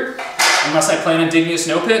year, unless I plan on digging a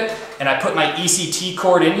snow pit, and I put my ECT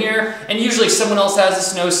cord in here, and usually someone else has a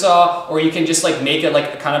snow saw, or you can just like make it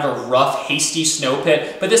like a kind of a rough, hasty snow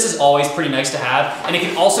pit, but this is always pretty nice to have, and it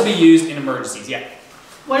can also be used in emergencies, yeah.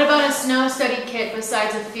 What about a snow study kit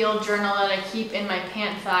besides a field journal that I keep in my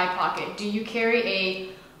pant thigh pocket? Do you carry a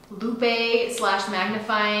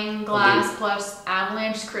lupe/magnifying glass plus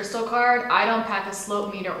avalanche crystal card? I don't pack a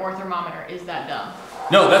slope meter or thermometer. Is that dumb?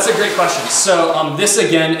 No, that's a great question. So this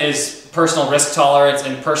again is personal risk tolerance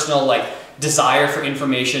and personal desire for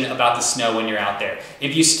information about the snow when you're out there.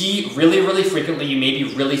 If you ski really, really frequently, you may be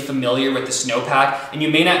really familiar with the snowpack, and you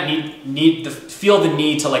may not feel the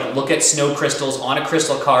need to look at snow crystals on a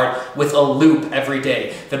crystal card with a loop every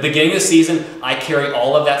day. The beginning of the season, I carry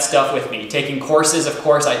all of that stuff with me. Taking courses, of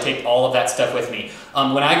course, I take all of that stuff with me.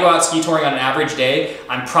 When I go out ski touring on an average day,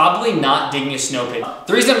 I'm probably not digging a snow pit.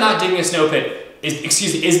 The reason I'm not digging a snow pit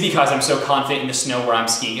is because I'm so confident in the snow where I'm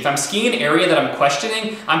skiing. If I'm skiing an area that I'm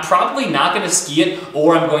questioning, I'm probably not going to ski it,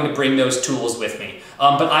 or I'm going to bring those tools with me.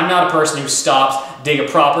 But I'm not a person who stops, dig a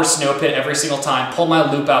proper snow pit every single time, pull my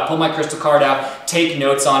loop out, pull my crystal card out, take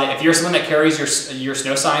notes on it. If you're someone that carries your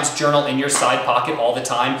snow science journal in your side pocket all the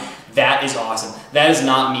time, that is awesome. That is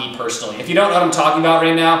not me personally. If you don't know what I'm talking about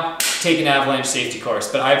right now, take an avalanche safety course.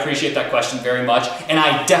 But I appreciate that question very much, and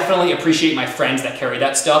I definitely appreciate my friends that carry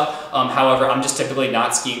that stuff. However, I'm just typically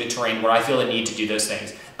not skiing the terrain where I feel the need to do those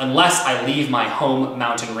things, unless I leave my home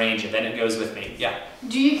mountain range, and then it goes with me. Yeah.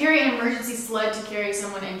 Do you carry an emergency sled to carry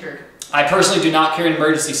someone injured? I personally do not carry an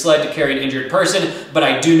emergency sled to carry an injured person, but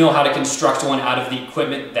I do know how to construct one out of the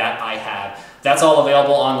equipment that I have. That's all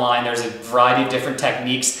available online. There's a variety of different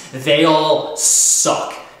techniques. They all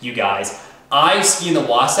suck, you guys. I ski in the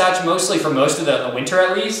Wasatch mostly, for most of the winter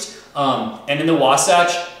at least, and in the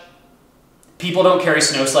Wasatch, people don't carry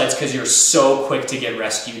snow sleds because you're so quick to get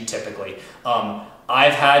rescued typically.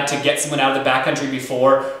 I've had to get someone out of the backcountry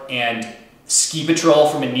before, and ski patrol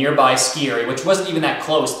from a nearby ski area, which wasn't even that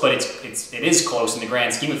close, but it is close in the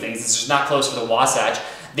grand scheme of things. It's just not close for the Wasatch.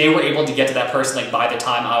 They were able to get to that person by the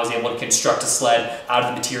time I was able to construct a sled out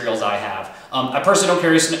of the materials I have. I personally don't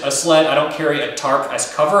carry a sled. I don't carry a tarp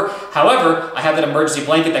as cover. However, I have that emergency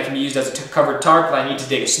blanket that can be used as a covered tarp if I need to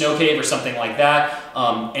dig a snow cave or something like that.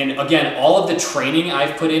 And again, all of the training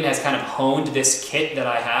I've put in has kind of honed this kit that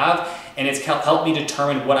I have, and it's helped me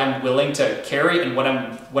determine what I'm willing to carry and what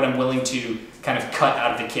I'm willing to kind of cut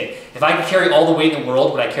out of the kit. If I could carry all the weight in the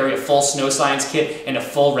world, would I carry a full snow science kit and a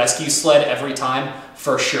full rescue sled every time?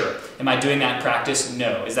 For sure. Am I doing that in practice?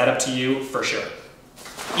 No. Is that up to you? For sure.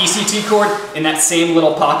 ECT cord in that same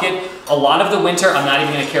little pocket. A lot of the winter, I'm not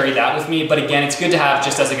even going to carry that with me, but again, it's good to have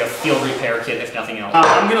just as a field repair kit, if nothing else.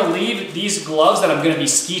 I'm going to leave these gloves that I'm going to be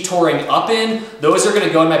ski touring up in. Those are going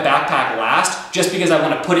to go in my backpack last, just because I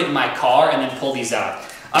want to put it in my car and then pull these out.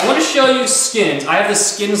 I want to show you skins. I have the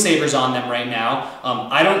skin savers on them right now.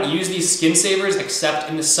 I don't use these skin savers except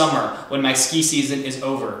in the summer when my ski season is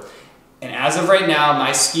over. And as of right now,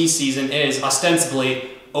 my ski season is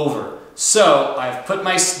ostensibly over. So I've put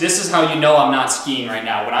this is how you know I'm not skiing right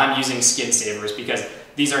now, when I'm using skin savers, because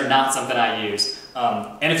these are not something I use.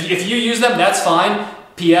 And if you use them, that's fine.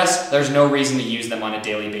 P.S. There's no reason to use them on a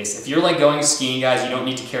daily basis. If you're going skiing, guys, you don't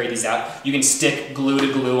need to carry these out. You can stick glue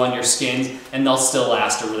to glue on your skins, and they'll still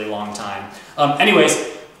last a really long time.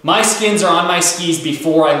 Anyways, My skins are on my skis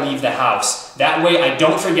before I leave the house. That way I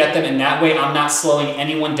don't forget them, and that way I'm not slowing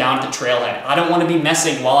anyone down at the trailhead. I don't want to be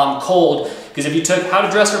messing while I'm cold, because if you took How to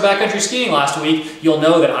Dress for Backcountry Skiing last week, you'll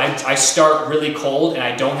know that I start really cold and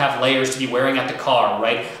I don't have layers to be wearing at the car,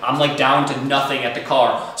 right? I'm like down to nothing at the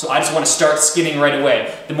car, so I just want to start skinning right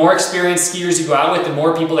away. The more experienced skiers you go out with, the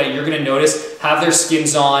more people that you're going to notice have their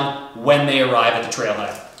skins on when they arrive at the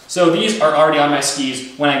trailhead. So these are already on my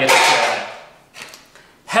skis when I get to the trailhead.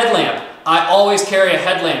 Headlamp. I always carry a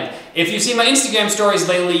headlamp. If you've seen my Instagram stories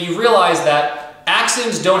lately, you realize that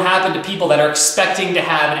accidents don't happen to people that are expecting to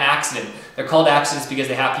have an accident. They're called accidents because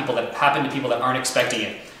they happen to people that aren't expecting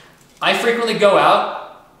it. I frequently go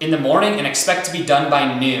out in the morning and expect to be done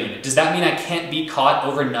by noon. Does that mean I can't be caught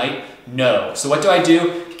overnight? No. So what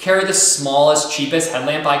do? Carry the smallest, cheapest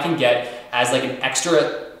headlamp I can get as like an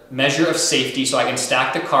extra measure of safety so I can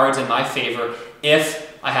stack the cards in my favor if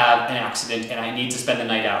I have an accident and I need to spend the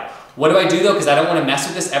night out. What do I do though? Because I don't want to mess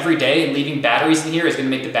with this every day, and leaving batteries in here is going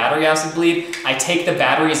to make the battery acid bleed. I take the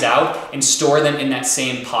batteries out and store them in that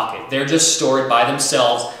same pocket. They're just stored by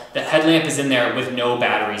themselves. The headlamp is in there with no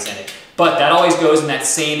batteries in it. But that always goes in that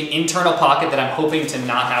same internal pocket that I'm hoping to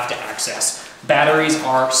not have to access. Batteries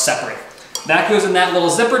are separate. That goes in that little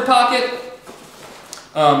zippered pocket.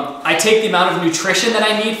 I take the amount of nutrition that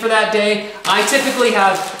I need for that day. I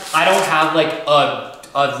don't have like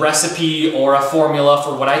a recipe or a formula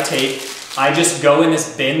for what I take. I just go in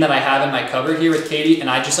this bin that I have in my cupboard here with Katie, and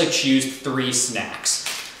I just like choose 3 snacks.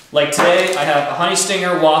 Like today, I have a Honey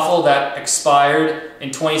Stinger waffle that expired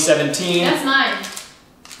in 2017. That's mine.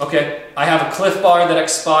 Okay, I have a Cliff Bar that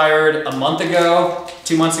expired a month ago,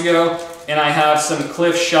 2 months ago, and I have some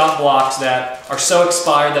Cliff Shot Blocks that are so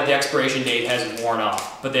expired that the expiration date has worn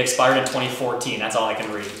off, but they expired in 2014, that's all I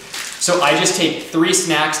can read. So I just take 3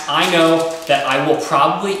 snacks. I know that I will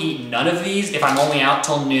probably eat none of these if I'm only out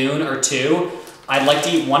till noon or 2. I'd like to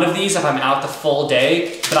eat one of these if I'm out the full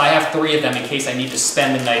day, but I have 3 of them in case I need to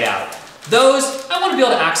spend the night out. Those, I want to be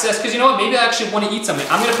able to access, because you know what, maybe I actually want to eat something.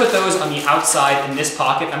 I'm going to put those on the outside in this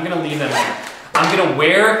pocket. I'm going to leave them there. I'm going to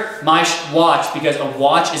wear my watch because a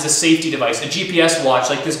watch is a safety device. A GPS watch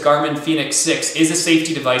like this Garmin Fenix 6 is a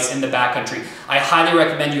safety device in the backcountry. I highly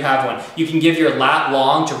recommend you have one. You can give your lat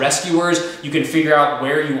long to rescuers. You can figure out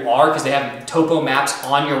where you are because they have topo maps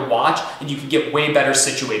on your watch, and you can get way better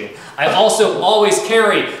situated. I also always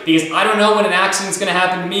carry, because I don't know when an accident's going to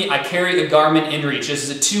happen to me, I carry a Garmin InReach. This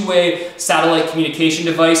is a 2-way satellite communication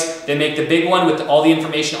device. They make the big one with all the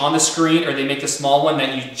information on the screen, or they make the small one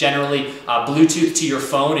that you generally Bluetooth to your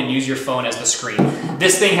phone and use your phone as the screen.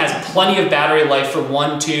 This thing has plenty of battery life for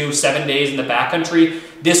 1, 2, 7 days in the backcountry.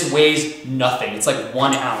 This weighs nothing. It's like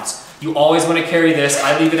 1 ounce. You always want to carry this.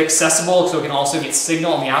 I leave it accessible so it can also get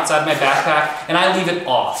signal on the outside of my backpack, and I leave it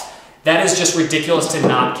off. That is just ridiculous to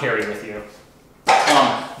not carry with you.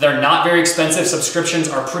 They're not very expensive. Subscriptions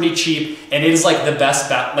are pretty cheap, and it is like the best,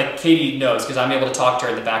 like Katie knows because I'm able to talk to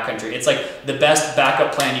her in the backcountry. It's like the best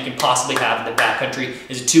backup plan you can possibly have in the backcountry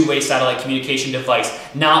is a 2-way satellite communication device,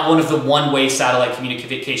 not one of the 1-way satellite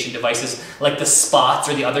communication devices like the Spots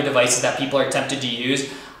or the other devices that people are tempted to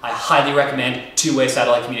use. I highly recommend 2-way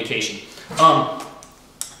satellite communication.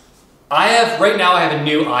 Right now I have a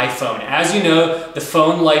new iPhone. As you know, the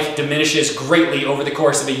phone life diminishes greatly over the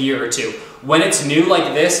course of a year or 2. When it's new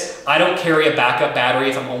like this, I don't carry a backup battery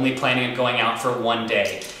if I'm only planning on going out for 1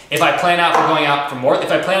 day. If I plan on going out for more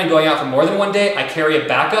than 1 day, I carry a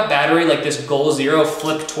backup battery like this Goal Zero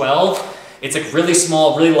Flip 12. It's like really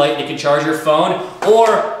small, really light, you can charge your phone,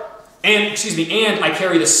 and I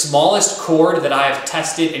carry the smallest cord that I have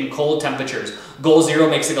tested in cold temperatures. Goal Zero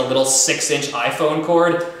makes it a little 6-inch iPhone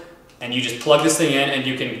cord, and you just plug this thing in and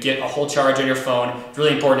you can get a whole charge on your phone. It's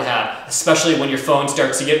really important to have, especially when your phone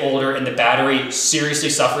starts to get older and the battery seriously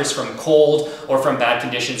suffers from cold or from bad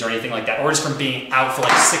conditions or anything like that, or just from being out for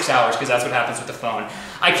like 6 hours, because that's what happens with the phone.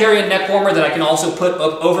 I carry a neck warmer that I can also put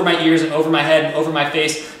up over my ears and over my head and over my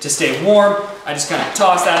face to stay warm. I just kind of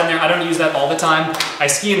toss that in there. I don't use that all the time. I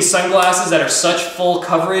ski in sunglasses that are such full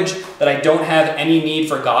coverage that I don't have any need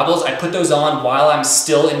for goggles. I put those on while I'm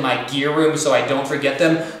still in my gear room so I don't forget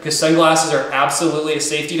them, because sunglasses are absolutely a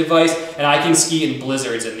safety device, and I can ski in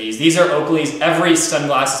blizzards in these. These are Oakley's. Every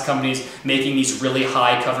sunglasses company's making these really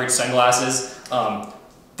high coverage sunglasses.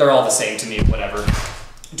 They're all the same to me, whatever.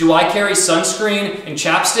 Do I carry sunscreen and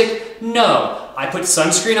chapstick? No. I put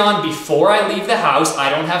sunscreen on before I leave the house. I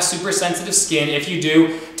don't have super sensitive skin. If you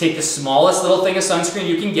do, take the smallest little thing of sunscreen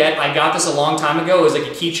you can get. I got this a long time ago. It was like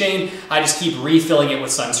a keychain. I just keep refilling it with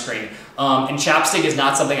sunscreen. And chapstick is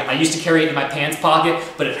not something, I used to carry it in my pants pocket,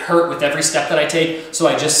 but it hurt with every step that I take, so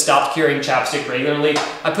I just stopped carrying chapstick regularly.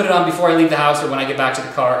 I put it on before I leave the house or when I get back to the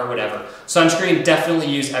car or whatever. Sunscreen, definitely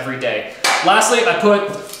use every day. Lastly, I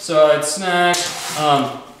put, so I'd snack,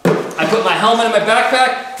 I put my helmet in my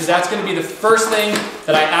backpack because that's going to be the first thing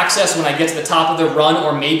that I access when I get to the top of the run,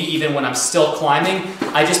 or maybe even when I'm still climbing.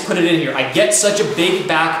 I just put it in here. I get such a big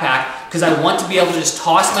backpack because I want to be able to just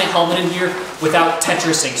toss my helmet in here without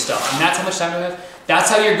Tetrising stuff. And that's how much time do I have? That's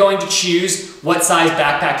how you're going to choose what size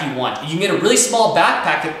backpack you want. You can get a really small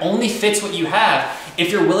backpack that only fits what you have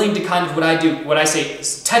if you're willing to kind of, what I say,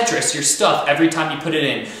 Tetris your stuff every time you put it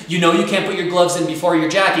in. You know you can't put your gloves in before your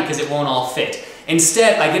jacket because it won't all fit.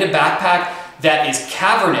 Instead, I get a backpack that is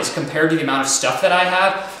cavernous compared to the amount of stuff that I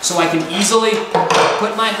have, so I can easily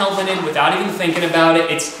put my helmet in without even thinking about it.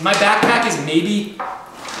 My backpack is maybe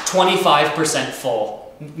 25%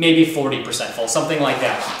 full, maybe 40% full, something like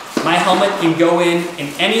that. My helmet can go in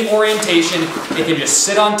any orientation. It can just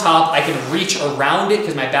sit on top. I can reach around it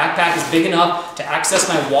because my backpack is big enough to access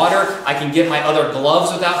my water. I can get my other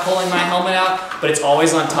gloves without pulling my helmet out, but it's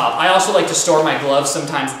always on top. I also like to store my gloves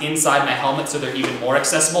sometimes inside my helmet so they're even more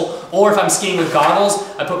accessible. Or if I'm skiing with goggles,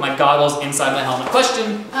 I put my goggles inside my helmet.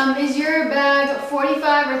 Question? Is your bag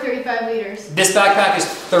 45 or 35 liters? This backpack is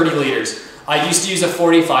 30 liters. I used to use a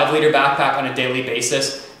 45-liter backpack on a daily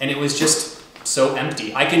basis, and it was just so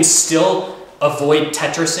empty. I can still avoid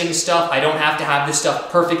Tetrising stuff. I don't have to have this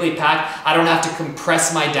stuff perfectly packed. I don't have to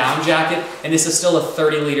compress my down jacket, and this is still a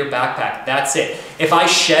 30-liter backpack. That's it. If I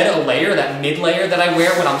shed a layer, that mid-layer that I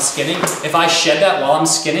wear when I'm skinning, if I shed that while I'm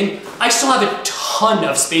skinning, I still have a ton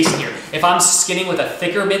of space in here. If I'm skinning with a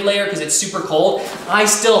thicker mid-layer because it's super cold, I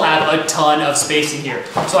still have a ton of space in here.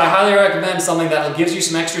 So I highly recommend something that gives you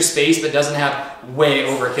some extra space but doesn't have way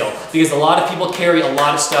overkill, because a lot of people carry a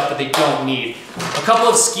lot of stuff that they don't need. A couple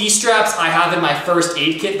of ski straps I have in my first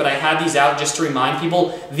aid kit, but I had these out just to remind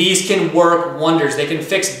people. These can work wonders. They can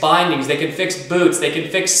fix bindings, they can fix boots, they can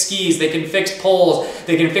fix skis, they can fix poles,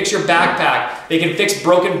 they can fix your backpack, they can fix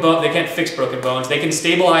broken bones. They can't fix broken bones, they can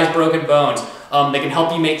stabilize broken bones. They can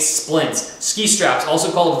help you make splints. Ski straps,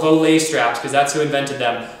 also called volet straps, because that's who invented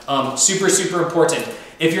them. Super, super important.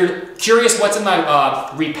 If you're curious what's in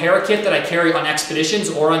my repair kit that I carry on expeditions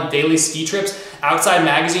or on daily ski trips, Outside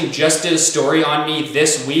Magazine just did a story on me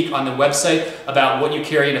this week on the website about what you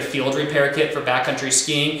carry in a field repair kit for backcountry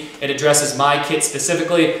skiing. It addresses my kit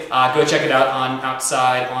specifically. Go check it out on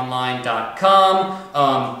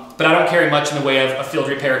outsideonline.com. But I don't carry much in the way of a field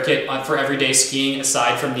repair kit for everyday skiing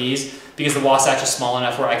aside from these, because the Wasatch is small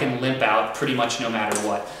enough where I can limp out pretty much no matter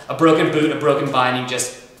what. A broken boot, a broken binding,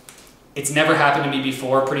 it's never happened to me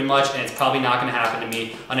before pretty much, and it's probably not going to happen to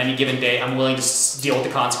me on any given day. I'm willing to deal with the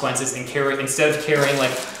consequences and carry, instead of carrying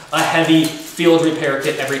like a heavy field repair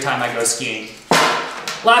kit every time I go skiing.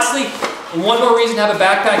 Lastly, one more reason to have a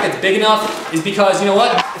backpack that's big enough is because, you know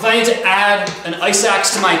what? If I need to add an ice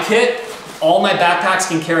axe to my kit, all my backpacks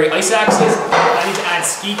can carry ice axes. If I need to add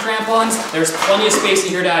ski crampons, there's plenty of space in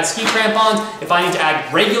here to add ski crampons. If I need to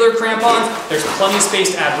add regular crampons, there's plenty of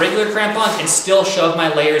space to add regular crampons and still shove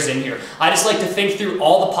my layers in here. I just like to think through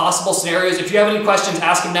all the possible scenarios. If you have any questions,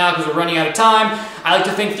 ask them now because we're running out of time. I like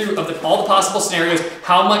to think through all the possible scenarios.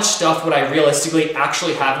 How much stuff would I realistically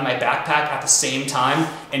actually have in my backpack at the same time,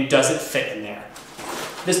 and does it fit in there?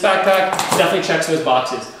 This backpack definitely checks those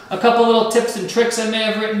boxes. A couple little tips and tricks I may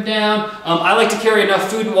have written down. I like to carry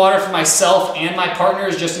enough food and water for myself and my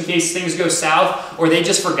partners just in case things go south or they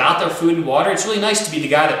just forgot their food and water. It's really nice to be the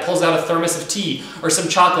guy that pulls out a thermos of tea or some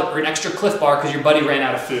chocolate or an extra Cliff Bar because your buddy ran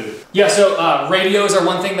out of food. Yeah, so radios are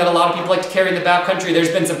one thing that a lot of people like to carry in the backcountry.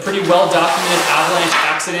 There's been some pretty well-documented avalanche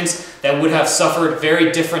accidents that would have suffered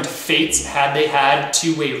very different fates had they had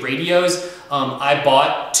two-way radios. I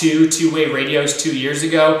bought two-way radios 2 years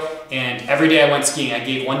ago, and every day I went skiing, I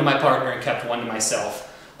gave one to my partner and kept one to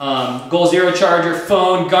myself. Goal Zero charger,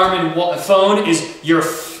 phone, Garmin phone is your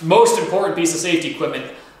most important piece of safety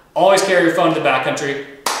equipment. Always carry your phone to the backcountry.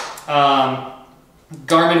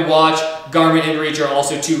 Garmin watch, Garmin inReach are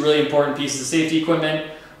also two really important pieces of safety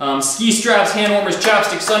equipment. Ski straps, hand warmers,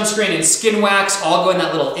 chapstick, sunscreen, and skin wax all go in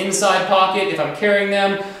that little inside pocket if I'm carrying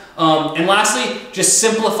them. And lastly, just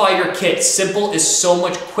simplify your kit. Simple is so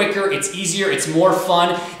much quicker, it's easier, it's more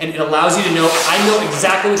fun, and it allows you to know, I know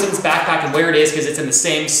exactly what's in this backpack and where it is because it's in the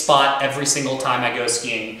same spot every single time I go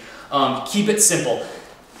skiing. Keep it simple.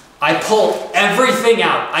 I pull everything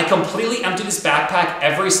out. I completely empty this backpack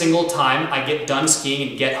every single time I get done skiing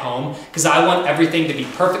and get home because I want everything to be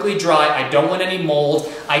perfectly dry. I don't want any mold.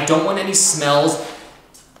 I don't want any smells.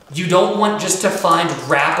 You don't want just to find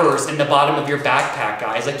wrappers in the bottom of your backpack,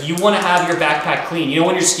 guys. Like, you want to have your backpack clean. You know,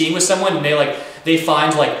 when you're skiing with someone and they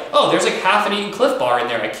find like, oh, there's like half an eaten Cliff Bar in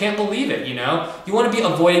there. I can't believe it, you know? You want to be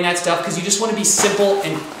avoiding that stuff because you just want to be simple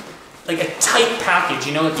and like a tight package,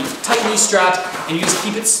 you know? Like, you tighten these straps and you just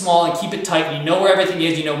keep it small and keep it tight. And you know where everything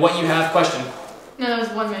is. You know what you have. Question. No, that was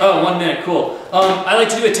 1 minute. Oh, 1 minute, cool. I like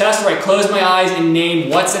to do a test where I close my eyes and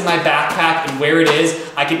name what's in my backpack and where it is.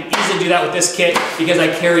 I can easily do that with this kit because I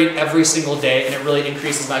carry it every single day and it really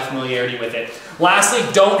increases my familiarity with it. Lastly,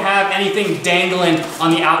 don't have anything dangling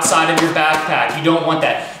on the outside of your backpack. You don't want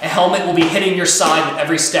that. A helmet will be hitting your side with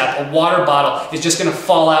every step. A water bottle is just gonna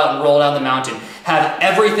fall out and roll down the mountain. Have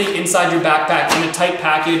everything inside your backpack in a tight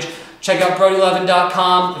package. Check out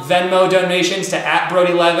Brody11.com, Venmo donations to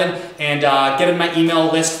 @Brody11, and get in my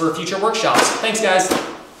email list for future workshops. Thanks, guys.